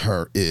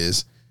her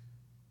is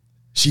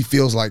she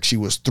feels like she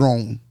was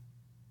thrown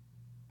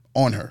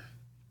on her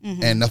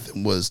and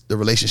the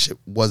relationship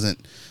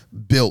wasn't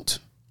built.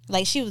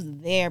 Like she was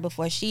there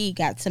before she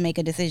got to make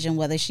a decision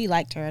whether she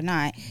liked her or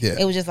not. Yeah.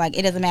 It was just like,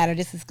 it doesn't matter.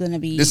 This is going to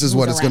be. This is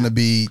what it's going to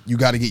be. You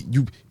got to get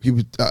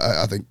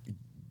I think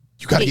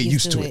you got to get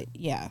used to it.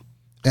 Yeah.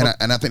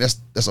 And I think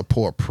that's a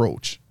poor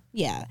approach.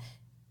 Yeah.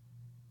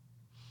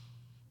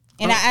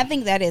 And I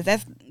think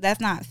that's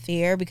not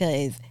fair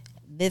because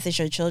this is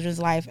your children's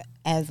life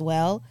as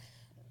well.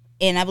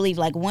 And I believe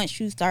like once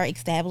you start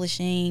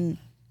establishing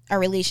a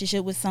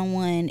relationship with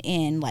someone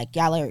and like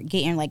y'all are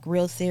getting like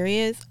real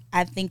serious,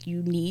 I think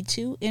you need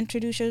to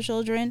introduce your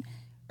children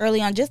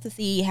early on just to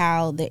see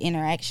how the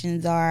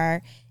interactions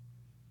are,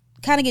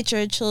 kind of get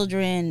your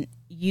children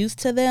used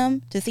to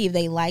them to see if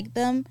they like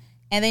them,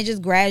 and then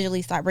just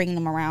gradually start bringing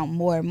them around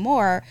more and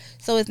more.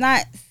 So it's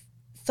not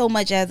so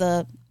much as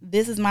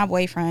this is my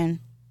boyfriend,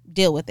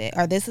 deal with it,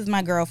 or this is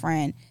my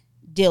girlfriend,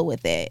 deal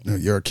with it.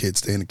 You're a kid,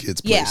 stay in a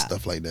kid's place,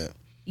 stuff like that.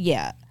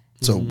 Yeah.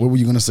 So what were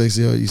you going to say,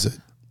 Sia? You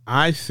said?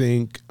 I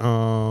think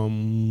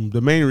the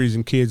main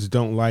reason kids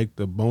don't like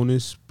the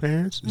bonus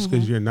parents is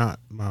because you're not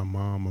my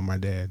mom or my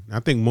dad. I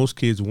think most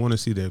kids want to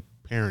see their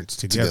parents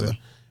together.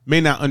 May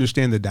not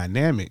understand the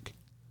dynamic,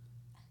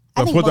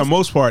 but for the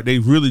most part, they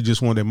really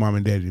just want their mom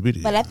and daddy to be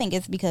together. But I think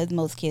it's because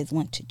most kids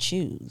want to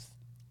choose.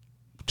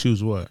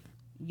 Choose what?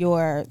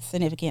 Your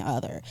significant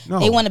other. No.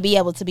 They want to be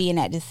able to be in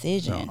that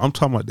decision. No, I'm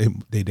talking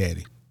about their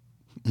daddy.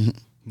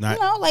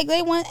 Not, like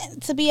they want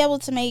to be able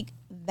to make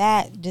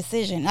that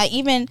decision. Like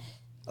even...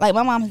 Like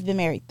my mom has been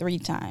married 3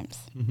 times,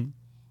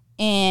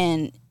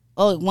 and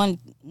one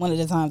of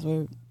the times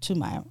were to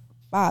my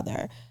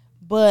father,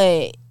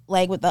 but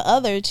like with the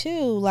other 2,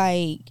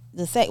 like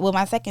with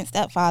my second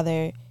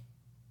stepfather,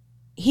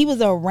 he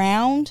was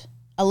around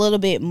a little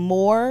bit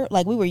more.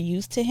 Like we were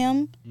used to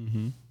him,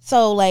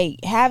 so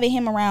like having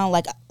him around,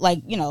 like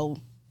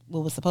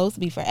what was supposed to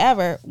be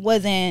forever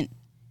wasn't.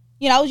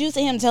 I was used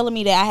to him telling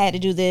me that I had to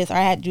do this or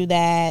I had to do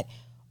that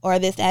or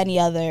this, that, and the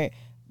other.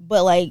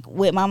 But like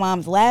with my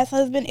mom's last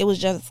husband, it was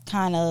just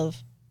kind of,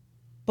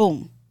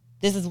 boom,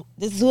 this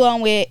is who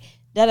I'm with,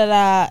 da da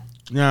da.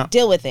 Now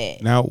deal with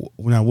it. Now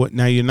what?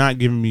 Now you're not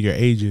giving me your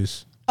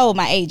ages. Oh,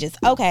 my ages.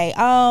 Okay.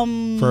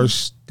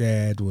 First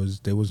dad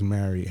was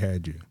married.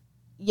 Had you?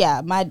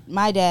 Yeah,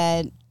 my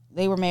dad.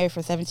 They were married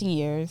for 17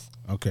 years.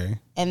 Okay.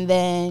 And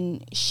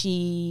then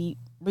she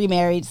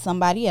remarried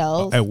somebody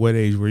else. At what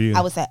age were you?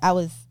 I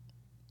was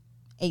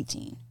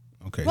 18.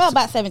 Okay. Well,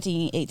 about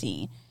 17,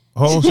 18.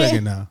 Hold on a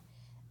second now.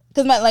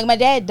 Because my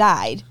dad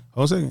died.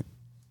 Hold on a second.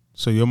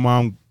 So your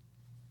mom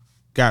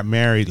got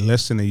married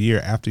less than a year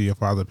after your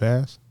father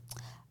passed?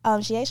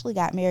 She actually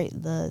got married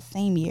the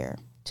same year,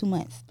 2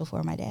 months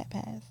before my dad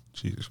passed.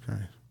 Jesus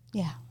Christ.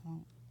 Yeah.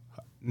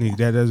 Nick,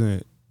 that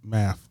doesn't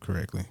math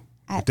correctly.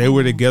 If they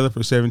were together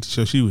for 17,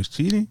 so she was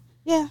cheating?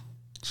 Yeah.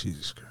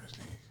 Jesus Christ.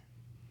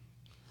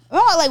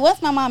 Well, like,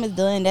 once my mom is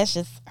done, that's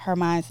just her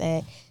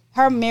mindset.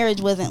 Her marriage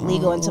wasn't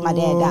legal until my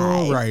dad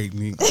died. Right,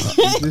 Nick.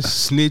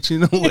 Just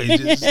snitching away.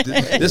 Just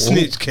the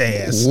snitch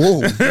cast.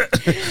 Whoa.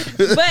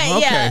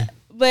 But yeah,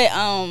 but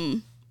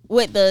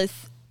with the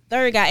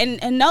third guy,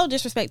 and no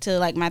disrespect to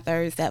like my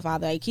third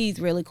stepfather, like he's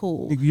really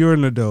cool. Nick, you're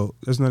an adult.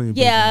 That's not even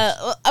Yeah,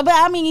 but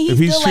I mean,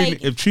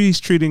 if she's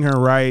treating her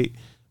right,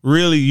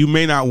 really, you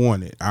may not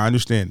want it. I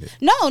understand it.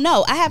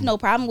 No, I have no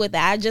problem with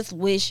that. I just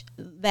wish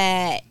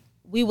that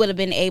we would have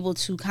been able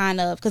to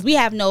kind of, because we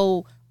have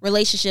no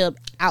relationship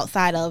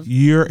outside of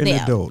You're an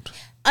them. adult.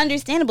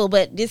 Understandable,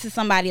 but this is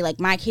somebody like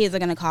my kids are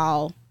gonna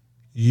call.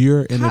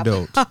 You're an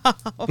adult.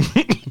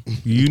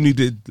 You need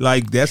to,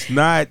 like, that's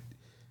not.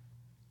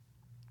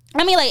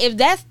 I mean, like, if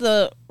that's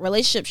the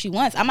relationship she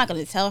wants, I'm not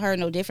gonna tell her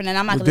no different, and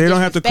I'm not gonna. They don't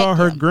have to call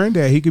her them.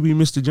 granddad. He could be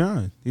Mr.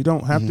 John. He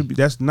don't have to be.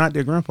 That's not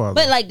their grandfather.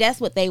 But like, that's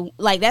what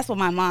that's what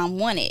my mom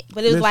wanted.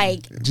 But it was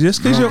like,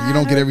 just because you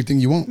don't get everything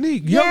you want.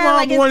 Nick, your Yeah, mom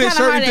like, it's wanted kinda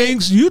certain hard to-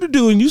 things you to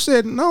do, and you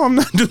said, "No, I'm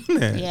not doing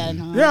that." Yeah,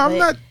 no, yeah, I'm but-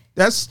 not.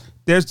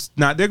 That's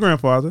not their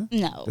grandfather.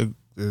 no,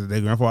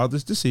 Their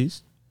grandfather's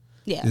deceased.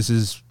 yeah, This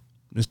is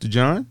Mr.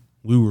 John.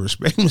 We will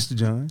respect Mr.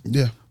 John,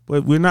 Yeah.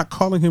 but we're not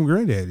calling him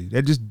granddaddy.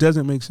 That just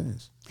doesn't make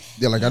sense.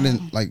 Yeah, like I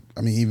didn't like.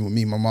 I mean, even with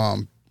me, my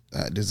mom,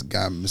 this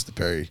guy, Mr.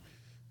 Perry,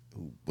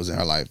 who was in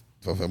her life.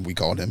 We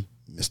called him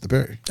Mr.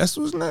 Perry. That's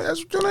what your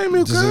name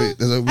is. That's Craig.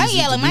 what we oh was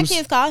yeah, like my introduced-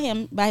 kids call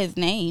him by his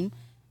name,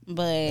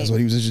 but That's what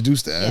he was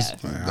introduced as.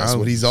 Yeah. That's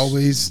what he's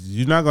always.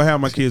 You're not gonna have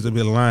my kids up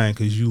here lying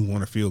because you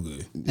want to feel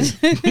good.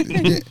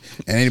 Yeah.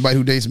 And anybody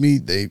who dates me,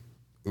 they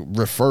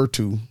refer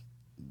to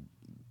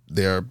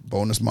their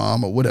bonus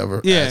mom or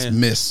whatever Yeah. as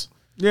Miss.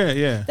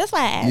 Yeah. that's why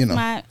I asked You know.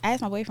 I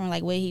asked my boyfriend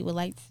like what he would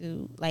like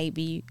to like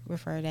be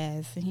referred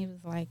as, and he was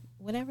like,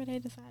 whatever they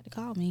decide to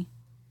call me.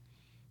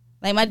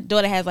 Like my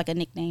daughter has like a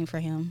nickname for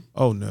him.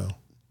 Oh no.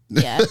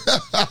 Yeah,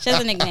 she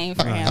has a nickname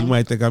for You him.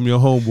 might think I'm your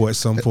homeboy at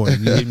some point.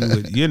 You hit me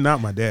with, you're not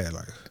my dad.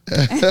 Like,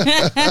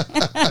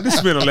 I just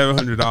spent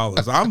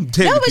 $1,100. I'm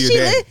technically No, but your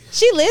daddy.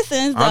 she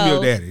listens though. I'm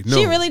your daddy. No.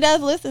 She really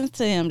does listen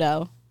to him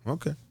though.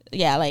 Okay.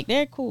 Yeah, like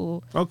they're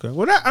cool. Okay.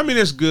 Well,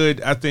 it's good.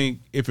 I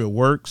think if it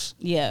works,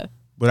 Yeah.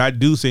 but I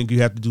do think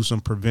you have to do some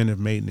preventive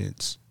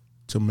maintenance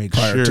to make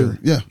Prior sure, to,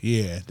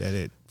 yeah. that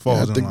it I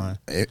falls in think line.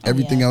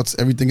 everything yeah.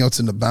 else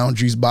in the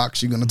boundaries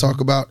box you're gonna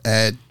talk about.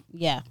 Add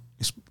Yeah.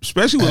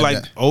 Especially with Add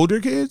like that. older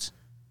kids.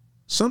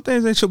 Some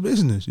things ain't your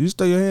business. You just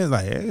throw your hands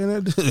like,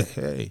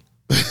 hey.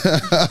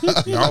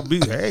 Y'all be,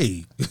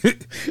 hey.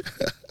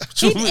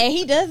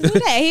 He does do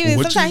that.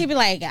 What Sometimes you- he be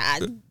like,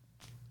 God,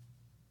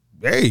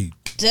 Hey.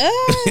 duh.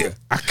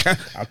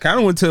 I kind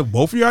of went to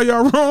both of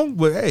y'all wrong,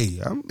 but hey,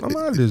 I'm out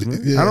of this,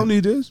 man. Yeah. I don't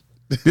need this.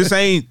 This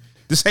ain't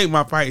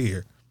my fight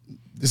here.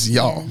 this is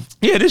y'all.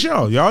 Yeah, this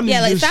y'all. Y'all need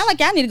Yeah, like this. sound like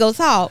y'all need to go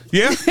talk.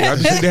 Yeah, y'all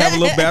just need to have a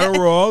little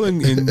battle royal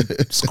and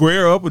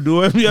square up or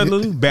do every other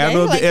little Yeah,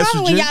 battle he of the like,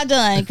 call me when estrogen y'all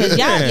done, because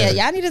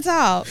y'all need to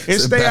talk. and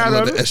It's a stay out battle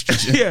of of the it.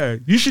 estrogen. Yeah,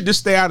 you should just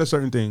stay out of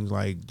certain things,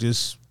 like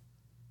just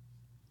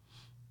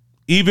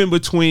even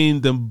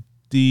between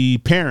the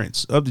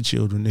parents of the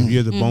children. If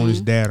you're the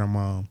bonus dad or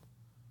mom.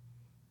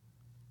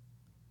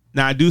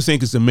 Now, I do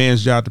think it's the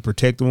man's job to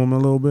protect the woman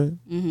a little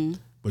bit,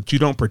 but you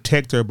don't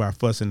protect her by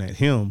fussing at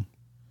him.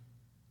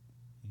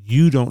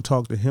 You don't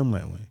talk to him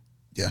that way.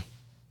 Yeah.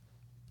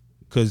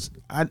 Because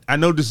I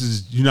know this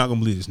is, you're not going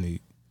to believe this,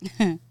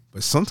 Nick,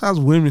 but sometimes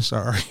women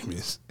start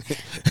arguments.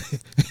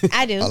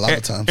 I do. A lot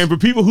of times. And for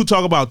people who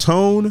talk about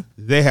tone,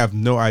 they have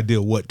no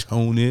idea what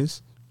tone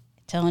is.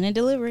 Tone and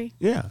delivery.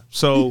 Yeah.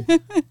 So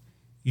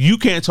you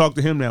can't talk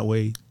to him that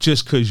way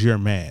just because you're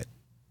mad.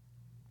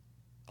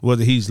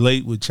 Whether he's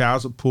late with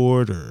child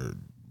support or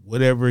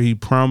whatever he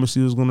promised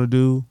he was going to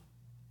do.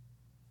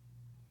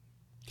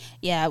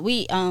 Yeah,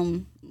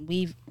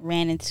 we've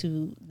ran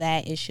into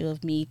that issue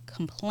of me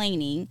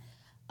complaining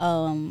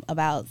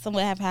about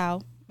somewhat of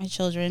how my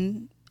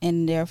children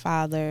and their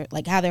father,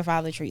 like how their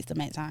father treats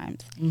them at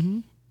times.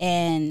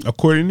 And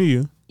According to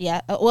you.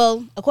 yeah,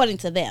 well, according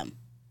to them,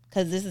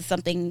 because this is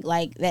something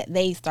like that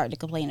they start to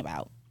complain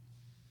about.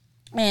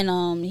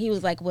 And he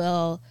was like,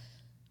 well,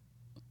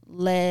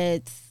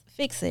 let's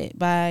fix it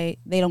by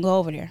they don't go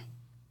over there.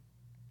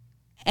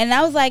 And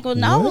I was like, well,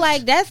 no, What?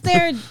 like that's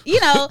their,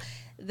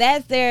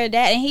 that's their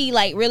dad. And he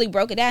like really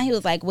broke it down. He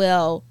was like,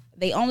 well,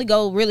 they only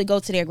really go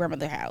to their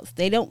grandmother's house.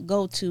 They don't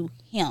go to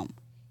him.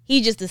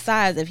 He just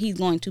decides if he's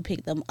going to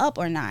pick them up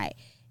or not.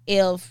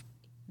 If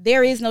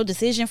there is no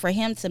decision for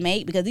him to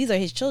make, because these are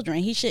his children,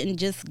 he shouldn't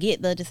just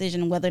get the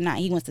decision whether or not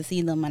he wants to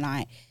see them or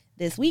not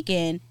this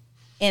weekend.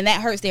 And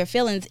that hurts their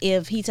feelings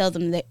if he tells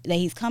them that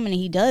he's coming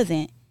and he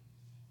doesn't.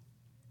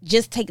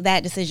 Just take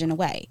that decision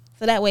away.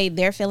 So that way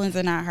their feelings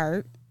are not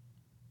hurt.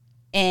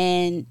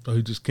 And So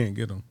he just can't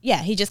get them.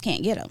 yeah, he just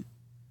can't get them.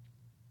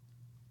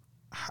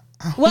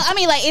 Well, I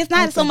mean, like, it's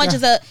not so much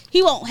as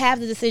he won't have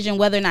the decision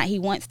whether or not he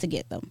wants to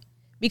get them,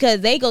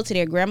 because they go to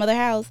their grandmother's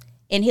house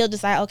and he'll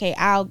decide, okay,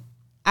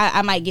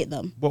 I might get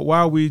them. But why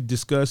are we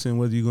discussing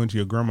whether you're going to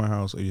your grandma's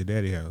house or your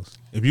daddy's house?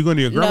 If you're going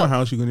to your grandma's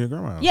house, you're going to your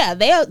grandma's house.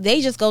 Yeah,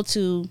 they just go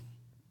to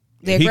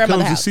their grandmother's house. If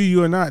he comes to see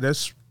you or not,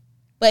 that's...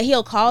 But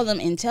he'll call them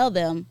and tell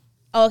them,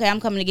 oh, okay,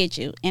 I'm coming to get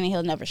you, and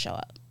he'll never show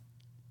up.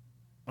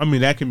 I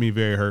mean, that can be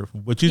very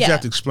hurtful. But you just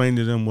have to explain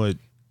to them what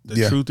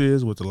the truth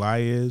is, what the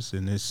lie is,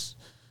 and it's...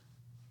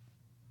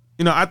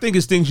 You know, I think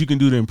it's things you can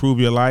do to improve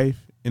your life.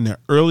 And the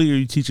earlier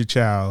you teach a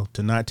child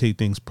to not take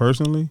things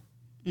personally,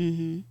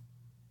 the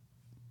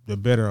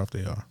better off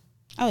they are.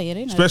 Oh, yeah,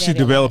 they know. Especially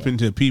developing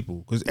to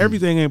people, because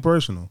everything ain't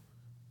personal.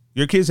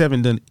 Your kids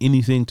haven't done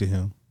anything to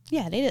him.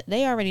 Yeah,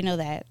 they already know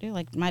that. They're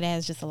like, my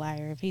dad's just a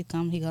liar. If he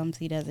comes, he comes.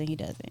 He doesn't, he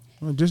doesn't.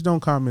 Well, just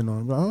don't comment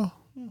on it. Oh,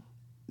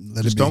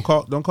 just don't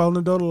call an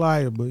adult a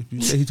liar. But if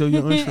you say he told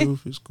you the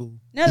untruth, it's cool.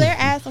 No, they're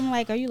asking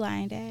like, "Are you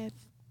lying, Dad?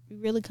 You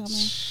really coming?"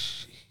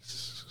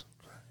 Jesus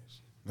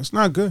Christ. That's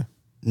not good.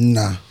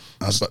 Nah,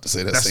 I was about to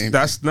say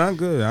That's not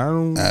good. I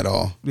don't at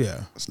all.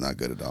 Yeah, it's not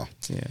good at all.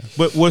 Yeah,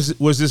 but was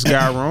this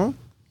guy wrong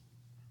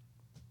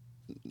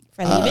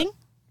for leaving?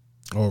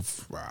 Or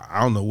I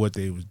don't know what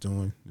they was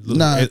doing.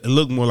 It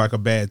looked more like a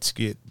bad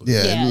skit. But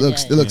it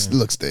looks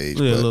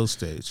staged. Yeah, a little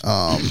staged.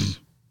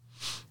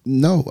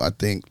 No, I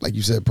think like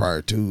you said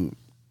prior to,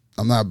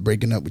 I'm not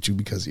breaking up with you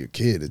because of your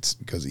kid. It's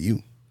because of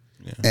you.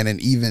 Yeah. And then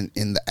even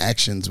in the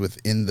actions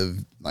within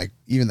the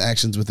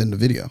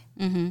video,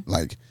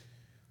 like,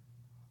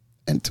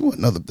 and to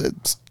another,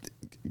 that's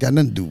got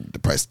nothing to do with the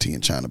price of tea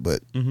in China,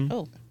 but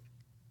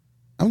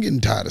I'm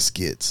getting tired of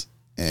skits.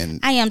 And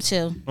I am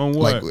too. On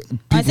what? Like,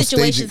 on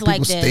situations like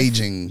this.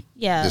 Staging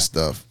this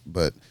stuff,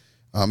 but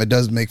it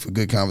does make for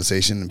good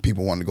conversation, and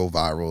people want to go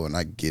viral, and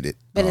I get it.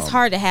 But it's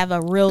hard to have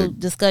a real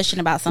discussion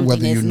about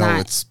something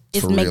that's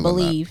it's make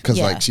believe. Because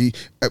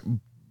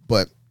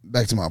but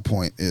back to my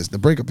point is the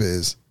breakup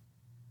is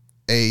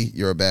A,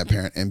 you're a bad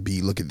parent, and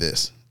B, look at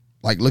this.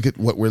 Like, look at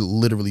what we're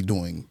literally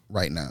doing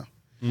right now.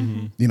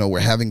 You know, we're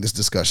having this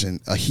discussion,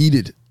 a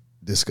heated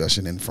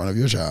discussion in front of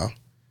your child.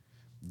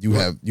 You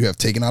have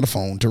taken out a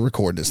phone to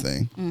record this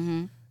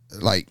thing.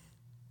 Like,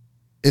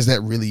 is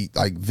that really,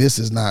 like, this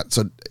is not,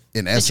 so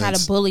in essence. To try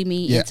to bully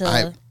me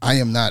into. I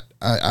am not,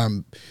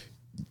 I'm,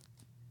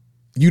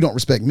 you don't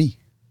respect me.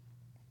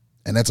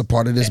 And that's a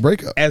part of this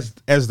breakup. As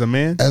the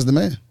man? As the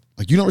man.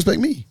 Like, you don't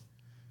respect me.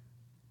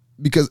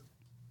 Because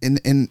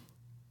in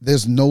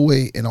there's no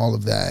way in all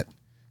of that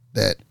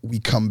we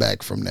come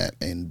back from that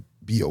and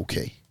be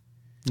okay.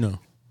 No.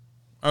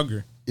 I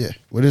agree. Yeah.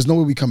 Well, there's no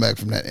way we come back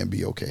from that and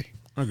be okay.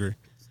 I agree.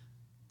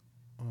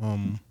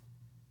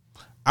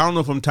 I don't know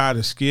if I'm tired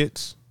of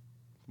skits.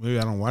 Maybe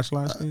I don't watch a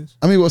lot of skits.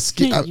 I mean, well,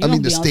 I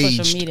mean the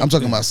staged. I'm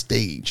talking about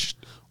staged.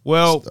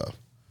 Well, stuff.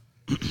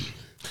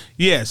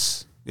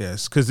 yes,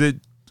 because it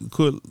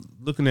could,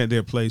 looking at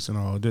their place and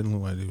all, it didn't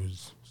look like it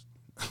was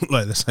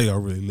like that's how y'all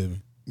really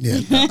living. Yeah,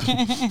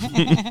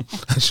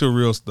 that's your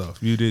real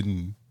stuff. You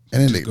didn't.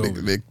 And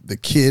then the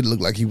kid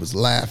looked like he was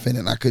laughing,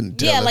 and I couldn't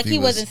tell. Yeah, like he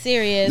wasn't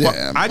serious.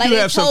 Yeah, like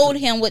they told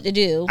him what to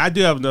do. I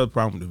do have another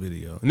problem with the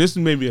video, and this is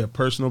maybe a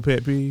personal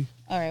pet peeve.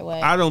 All right,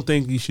 what? I don't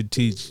think you should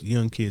teach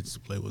young kids to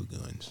play with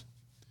guns.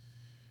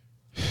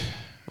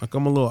 Like,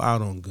 I'm a little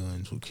out on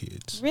guns with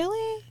kids.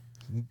 Really?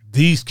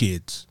 These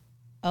kids.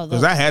 Oh,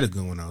 because I had a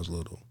gun when I was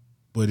little,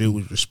 but it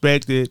was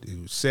respected. It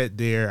was set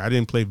there. I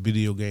didn't play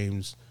video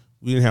games.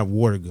 We didn't have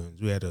water guns.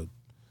 We had a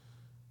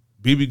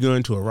BB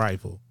gun to a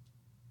rifle.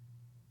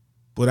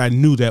 But I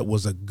knew that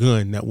was a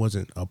gun. That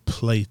wasn't a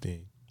play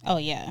thing. Oh,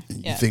 yeah.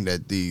 You think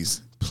that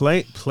these...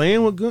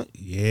 Playing with guns?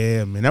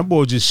 Yeah, man. That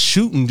boy just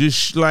shooting,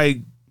 just like...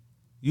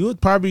 You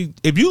would probably...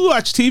 If you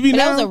watch TV now...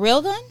 That was a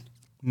real gun?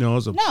 No, it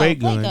was a fake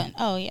gun.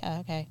 Oh, yeah,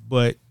 okay.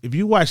 But if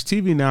you watch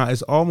TV now,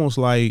 it's almost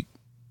like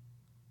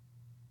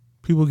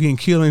people getting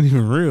killed ain't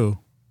even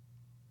real.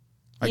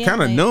 Like,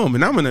 kind of numb.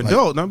 And I'm an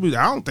adult. And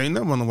I don't think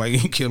nothing on the way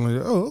getting killed.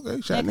 Oh,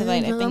 okay. Shot me.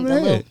 I think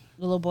the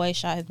little boy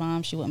shot his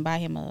mom. She wouldn't buy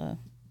him a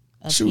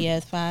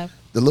PS5.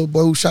 The little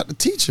boy who shot the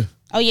teacher.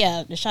 Oh,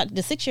 yeah. The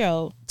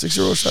 6-year-old.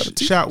 6-year-old shot the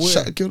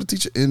teacher. Killed the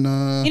teacher.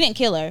 He didn't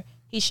kill her.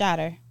 He shot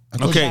her.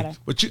 Okay.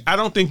 But I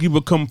don't think you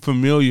become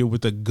familiar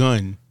with a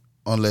gun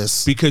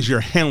unless because you're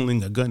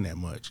handling a gun that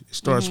much. It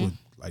starts with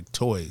like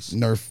toys,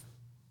 Nerf,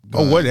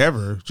 or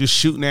whatever. Just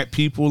shooting at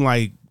people,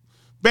 like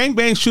bang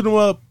bang, shoot them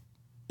up.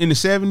 In the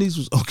 70s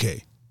was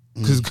okay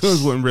because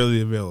guns weren't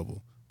really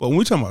available. But when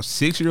we're talking about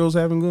 6-year-olds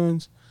having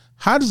guns,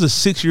 how does a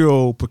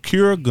 6-year-old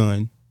procure a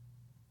gun?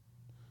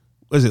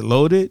 Was it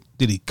loaded?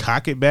 Did he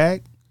cock it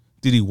back?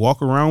 Did he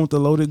walk around with a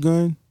loaded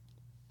gun?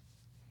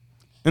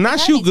 And I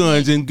shoot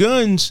guns, and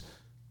guns,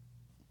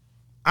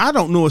 I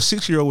don't know a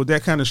 6-year-old with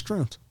that kind of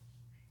strength.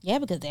 Yeah,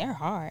 because they're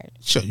hard.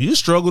 Sure, you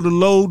struggle to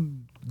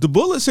load the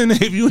bullets in there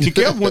if you ain't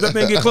careful. Once that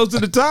thing get close to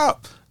the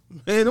top,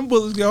 man, them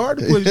bullets get hard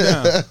to push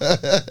down.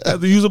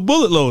 Have to use a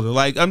bullet loader.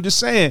 Like, I'm just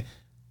saying,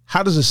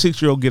 how does a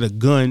 6-year-old get a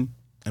gun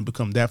and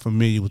become that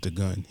familiar with the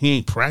gun? He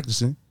ain't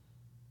practicing.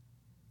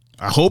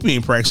 I hope he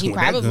ain't practicing with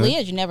that gun. He probably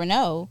is. You never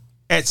know.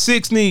 At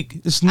 6,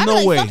 Neek, there's I no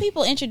feel way. like some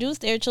people introduce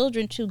their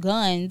children to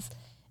guns,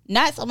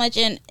 not so much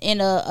in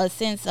a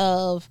sense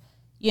of,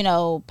 you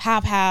know,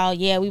 pow,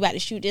 yeah, we about to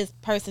shoot this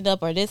person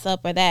up or this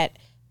up or that.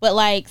 But,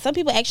 like, some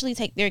people actually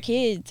take their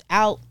kids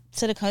out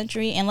to the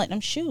country and let them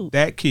shoot.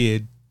 That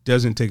kid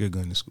doesn't take a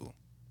gun to school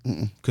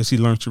because he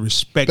learns to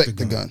respect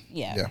the gun.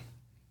 Yeah.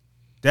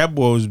 That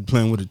boy was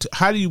playing with it.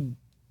 How do you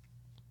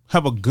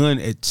have a gun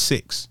at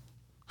 6?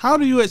 How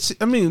do you at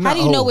 6? I mean, how do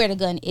you know where the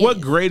gun is?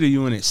 What grade are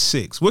you in at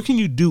 6? What can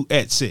you do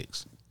at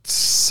 6?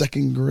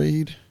 2nd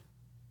grade?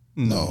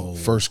 No,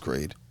 1st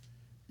grade.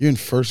 You're in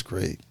 1st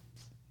grade.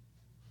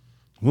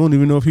 We don't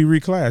even know if he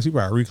reclassed. He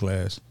probably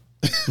reclassed.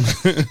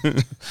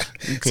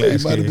 So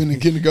he might have been in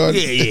kindergarten.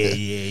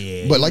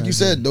 Yeah. But like you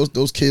said,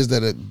 those kids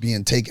that are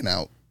being taken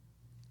out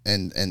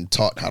and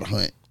taught how to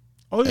hunt.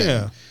 Oh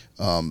yeah.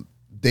 And,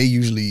 they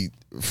usually,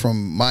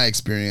 from my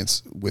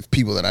experience with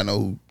people that I know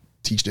who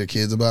teach their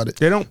kids about it,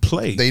 they don't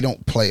play. They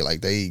don't play.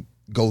 Like, they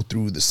go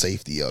through the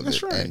safety of That's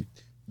it. right. And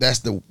that's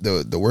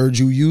the word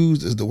you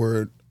use is the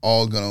word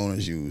all gun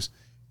owners use.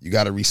 You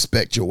got to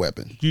respect your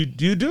weapon. You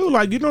do,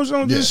 like, you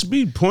don't just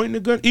be pointing the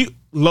gun,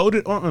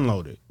 loaded or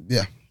unloaded.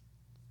 Yeah.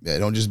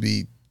 Don't just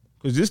be,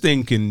 because this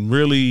thing can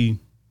really,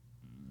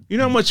 you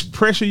know how much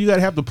pressure you got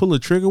to have to pull a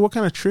trigger. What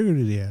kind of trigger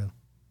did he have?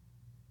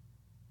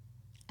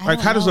 Like,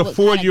 how does a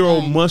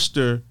 4-year-old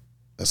muster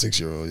a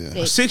 6-year-old? Yeah,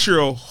 a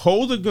 6-year-old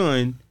hold a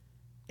gun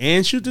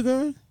and shoot the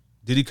gun?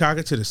 Did he cock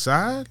it to the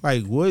side?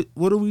 Like, what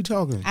are we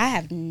talking? I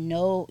have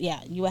no.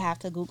 Yeah, you would have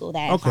to Google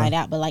that and find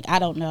out. But, like, I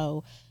don't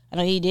know. I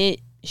know he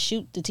did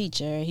shoot the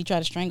teacher. He tried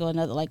to strangle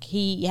another. Like,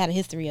 he had a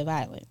history of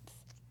violence.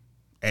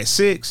 At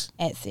 6?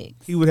 At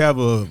 6. He would have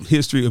a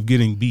history of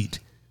getting beat.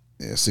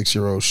 Yeah,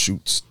 6-year-old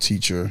shoots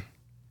teacher.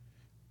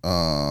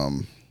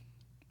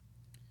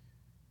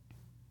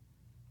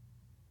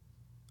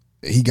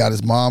 He got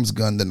his mom's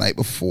gun the night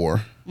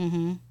before.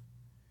 Mm-hmm.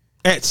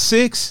 At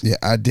 6? Yeah,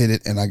 I did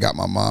it, and I got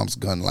my mom's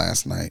gun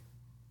last night.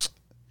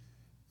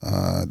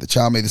 The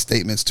child made the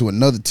statements to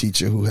another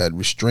teacher who had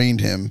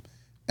restrained him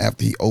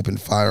after he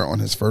opened fire on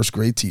his 1st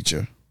grade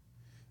teacher.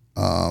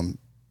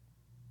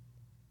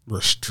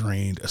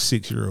 Restrained a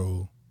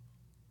 6-year-old.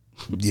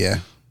 Yeah.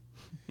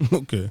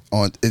 Okay.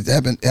 It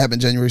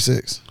happened January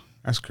 6th.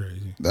 That's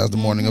crazy. That was the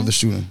morning of the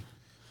shooting.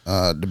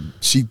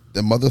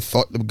 The mother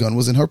thought the gun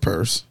was in her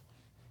purse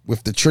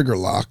with the trigger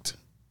locked.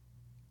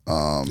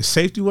 The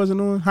safety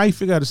wasn't on? How you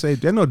figure out the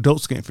safety? I know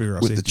adults can't figure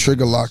out with safety. The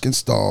trigger lock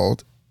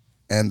installed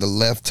and the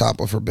left top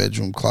of her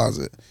bedroom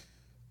closet.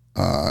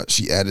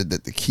 She added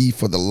that the key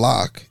for the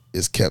lock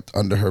is kept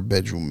under her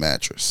bedroom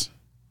mattress.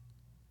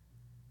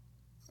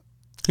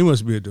 He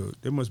must be a dude.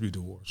 They must be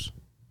divorced.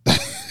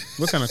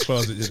 What kind of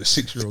closet did a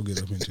 6-year-old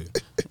get up into?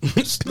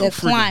 The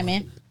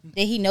climbing.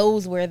 That he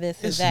knows where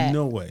this is at.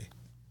 No way.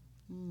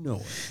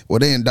 Well,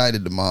 they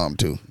indicted the mom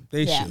too.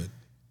 They should.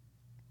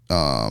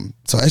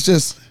 So it's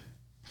just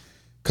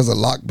because a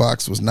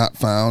lockbox was not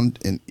found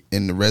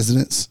in the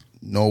residence,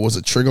 nor was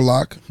a trigger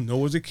lock,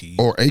 nor was a key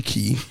or a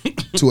key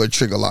to a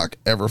trigger lock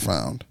ever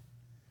found.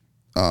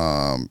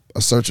 A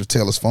search of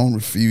Taylor's phone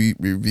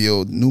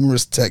revealed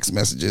numerous text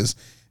messages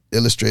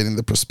illustrating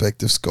the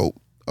prospective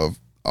scope of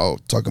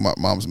talking about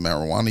mom's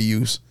marijuana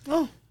use.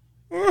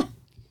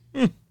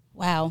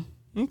 Wow.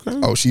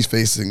 Okay. She's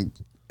facing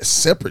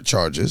separate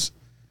charges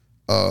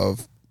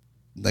of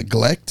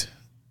neglect,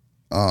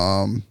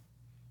 a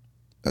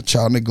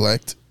child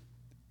neglect,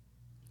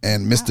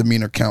 and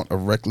misdemeanor count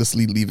of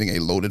recklessly leaving a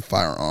loaded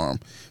firearm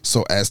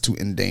so as to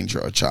endanger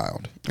a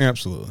child.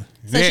 Absolutely.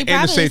 So she probably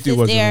and the safety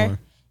wasn't on.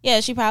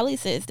 Yeah, she probably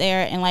sits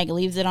there and, like,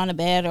 leaves it on the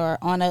bed or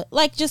on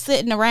just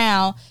sitting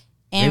around.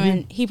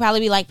 And he probably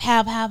be like,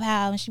 pow, pow,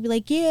 pow. And she'd be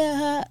like,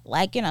 yeah.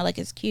 Like, like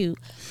it's cute.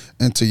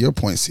 And to your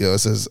point, CL, it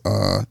says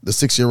the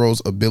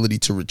 6-year-old's ability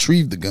to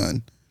retrieve the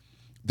gun,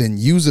 then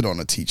use it on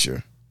a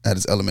teacher at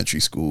his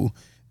elementary school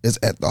is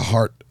at the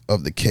heart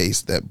of the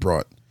case that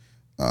brought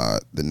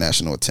the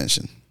national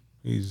attention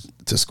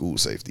to school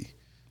safety.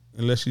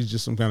 Unless he's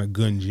just some kind of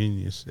gun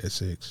genius at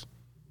 6.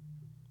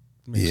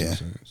 Makes no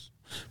sense.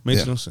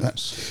 Makes no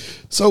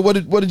sense. So what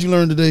did you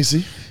learn today,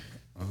 C?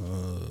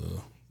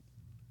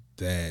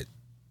 That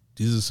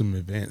these are some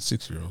advanced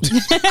 6-year-olds.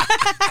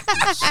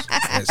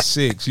 At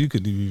 6, you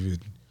couldn't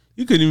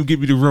even get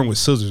me to run with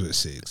scissors at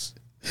 6.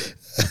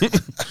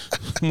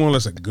 More or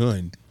less a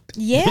gun.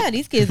 Yeah,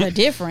 these kids are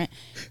different.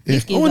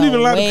 These kids I wasn't even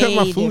allowed to cut way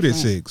my food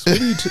different. at 6. What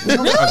are you talking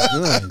about? A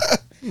gun?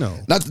 No.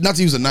 Not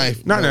to use a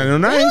knife. No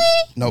knife? Really?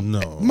 Nope.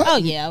 No. Oh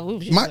yeah,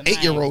 My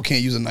 8-year-old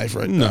can't use a knife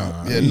right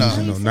now. Yeah, no.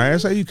 Knife.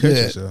 That's how you cut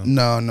yourself.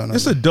 No.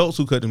 It's adults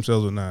who cut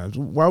themselves with knives.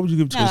 Why would you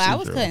give it to a 6-year-old? I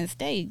was cutting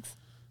steaks.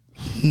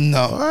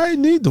 No. I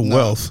need the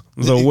wealth.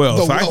 The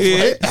wealth. I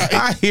hear it. Right?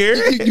 I hear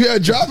it. You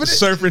had dropping it?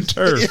 Surfing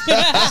turf.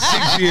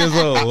 6 years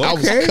old. Okay. I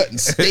was cutting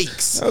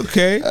steaks.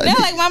 Okay. Yeah,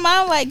 like my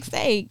mom likes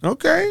steak.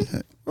 Okay.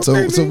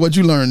 So what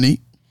you learn, Neat?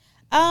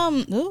 I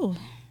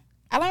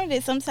learned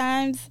that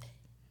sometimes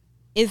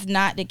it's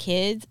not the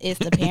kids, it's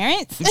the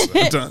parents.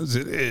 Sometimes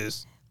it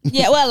is.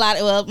 Yeah,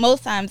 well,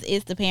 most times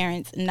it's the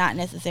parents, not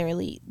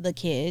necessarily the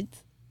kids.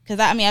 Because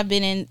I've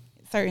been in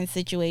certain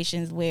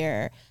situations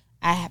where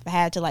I have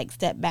had to like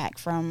step back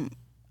from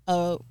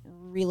a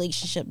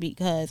relationship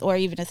or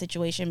even a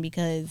situation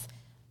because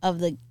of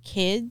the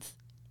kids.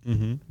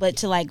 Mm-hmm. But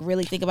to like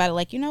really think about it,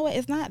 like, you know what?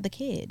 It's not the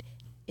kid,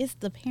 it's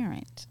the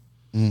parent.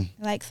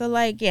 Like, so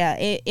like, yeah,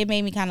 it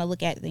made me kind of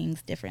look at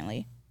things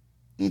differently.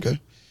 Okay.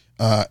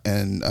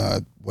 And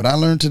what I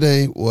learned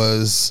today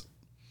was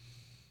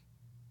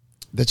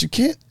that you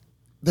can't,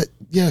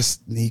 yes,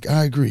 Neek,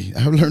 I agree.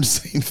 I learned the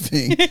same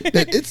thing.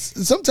 That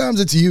sometimes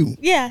it's you.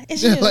 Yeah,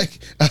 it's you. Like,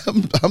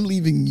 I'm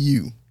leaving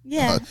you.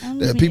 Yeah.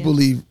 That people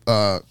leave,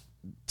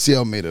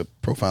 CL made a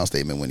profound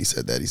statement when he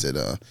said that. He said,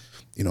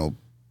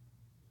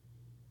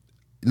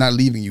 not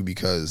leaving you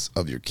because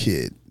of your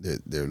kid.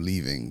 They're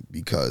leaving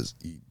because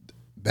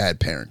bad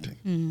parenting.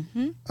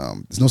 Mm-hmm.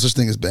 There's no such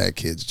thing as bad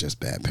kids, just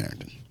bad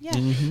parenting. Yeah.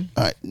 Mm-hmm.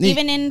 All right. Neek,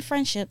 even in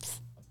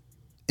friendships.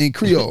 In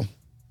Creole.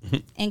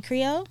 In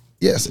Creole?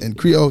 Yes, in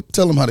Creole.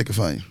 Tell them how they can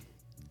find you.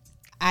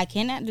 I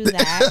cannot do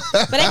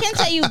that. But I can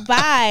tell you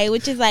bye,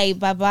 which is like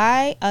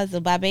bye-bye, as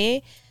a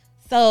babe.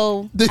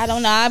 So, I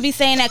don't know. I'll be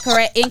saying that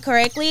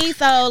incorrectly.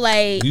 So,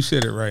 like... You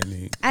said it right,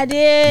 Nick. I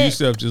did. You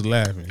self just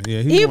laughing.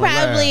 Yeah, he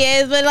probably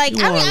is. But, like,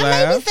 I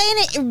may be saying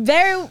it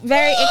very,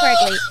 very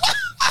incorrectly.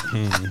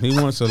 He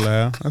wants to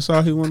laugh. That's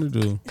all he want to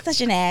do.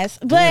 Such an ass.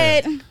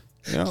 But...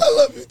 Yeah. I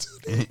love you too.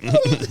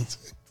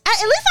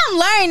 At least I'm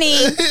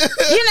learning.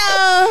 You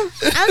know,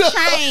 I'm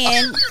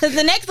trying. Because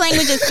the next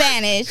language is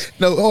Spanish.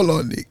 No, hold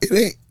on, Nick. It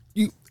ain't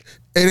you.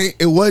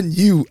 It wasn't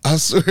you. I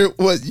swear it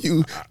wasn't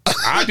you.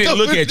 I didn't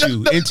look at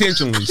you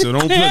intentionally, so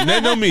don't put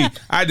nothing on me.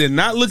 I did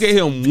not look at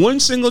him one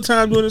single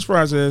time during this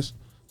process,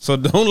 so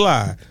don't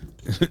lie.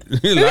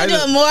 We're gonna do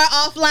it more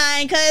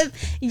offline because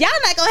y'all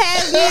not gonna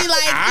have me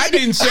like. I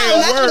didn't say a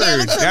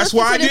word. That's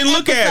why I didn't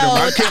look at him.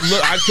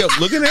 I kept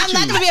looking at you.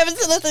 I'm not gonna be able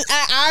to listen.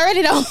 I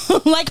already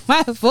don't like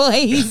my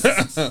voice.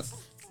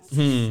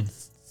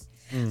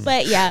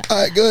 But yeah. All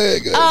right, go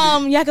ahead.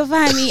 Y'all can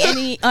find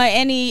me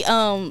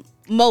any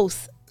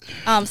most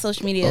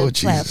social media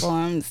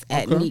platforms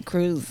at Neat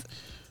Cruz.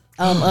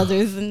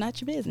 Others are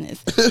not your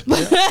business. Go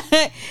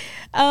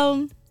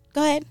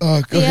ahead. Go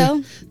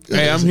ahead.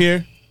 Hey, I'm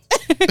here.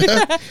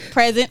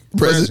 Present.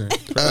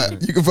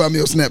 You can find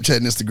me on Snapchat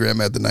and Instagram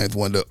at The Ninth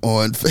Wonder,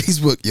 on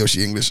Facebook,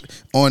 Yoshi English,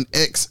 on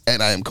X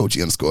at I am Coachy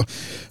 _.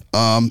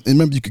 And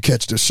remember, you can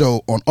catch the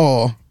show on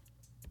all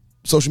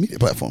social media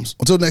platforms.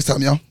 Until next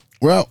time, y'all,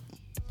 we're out.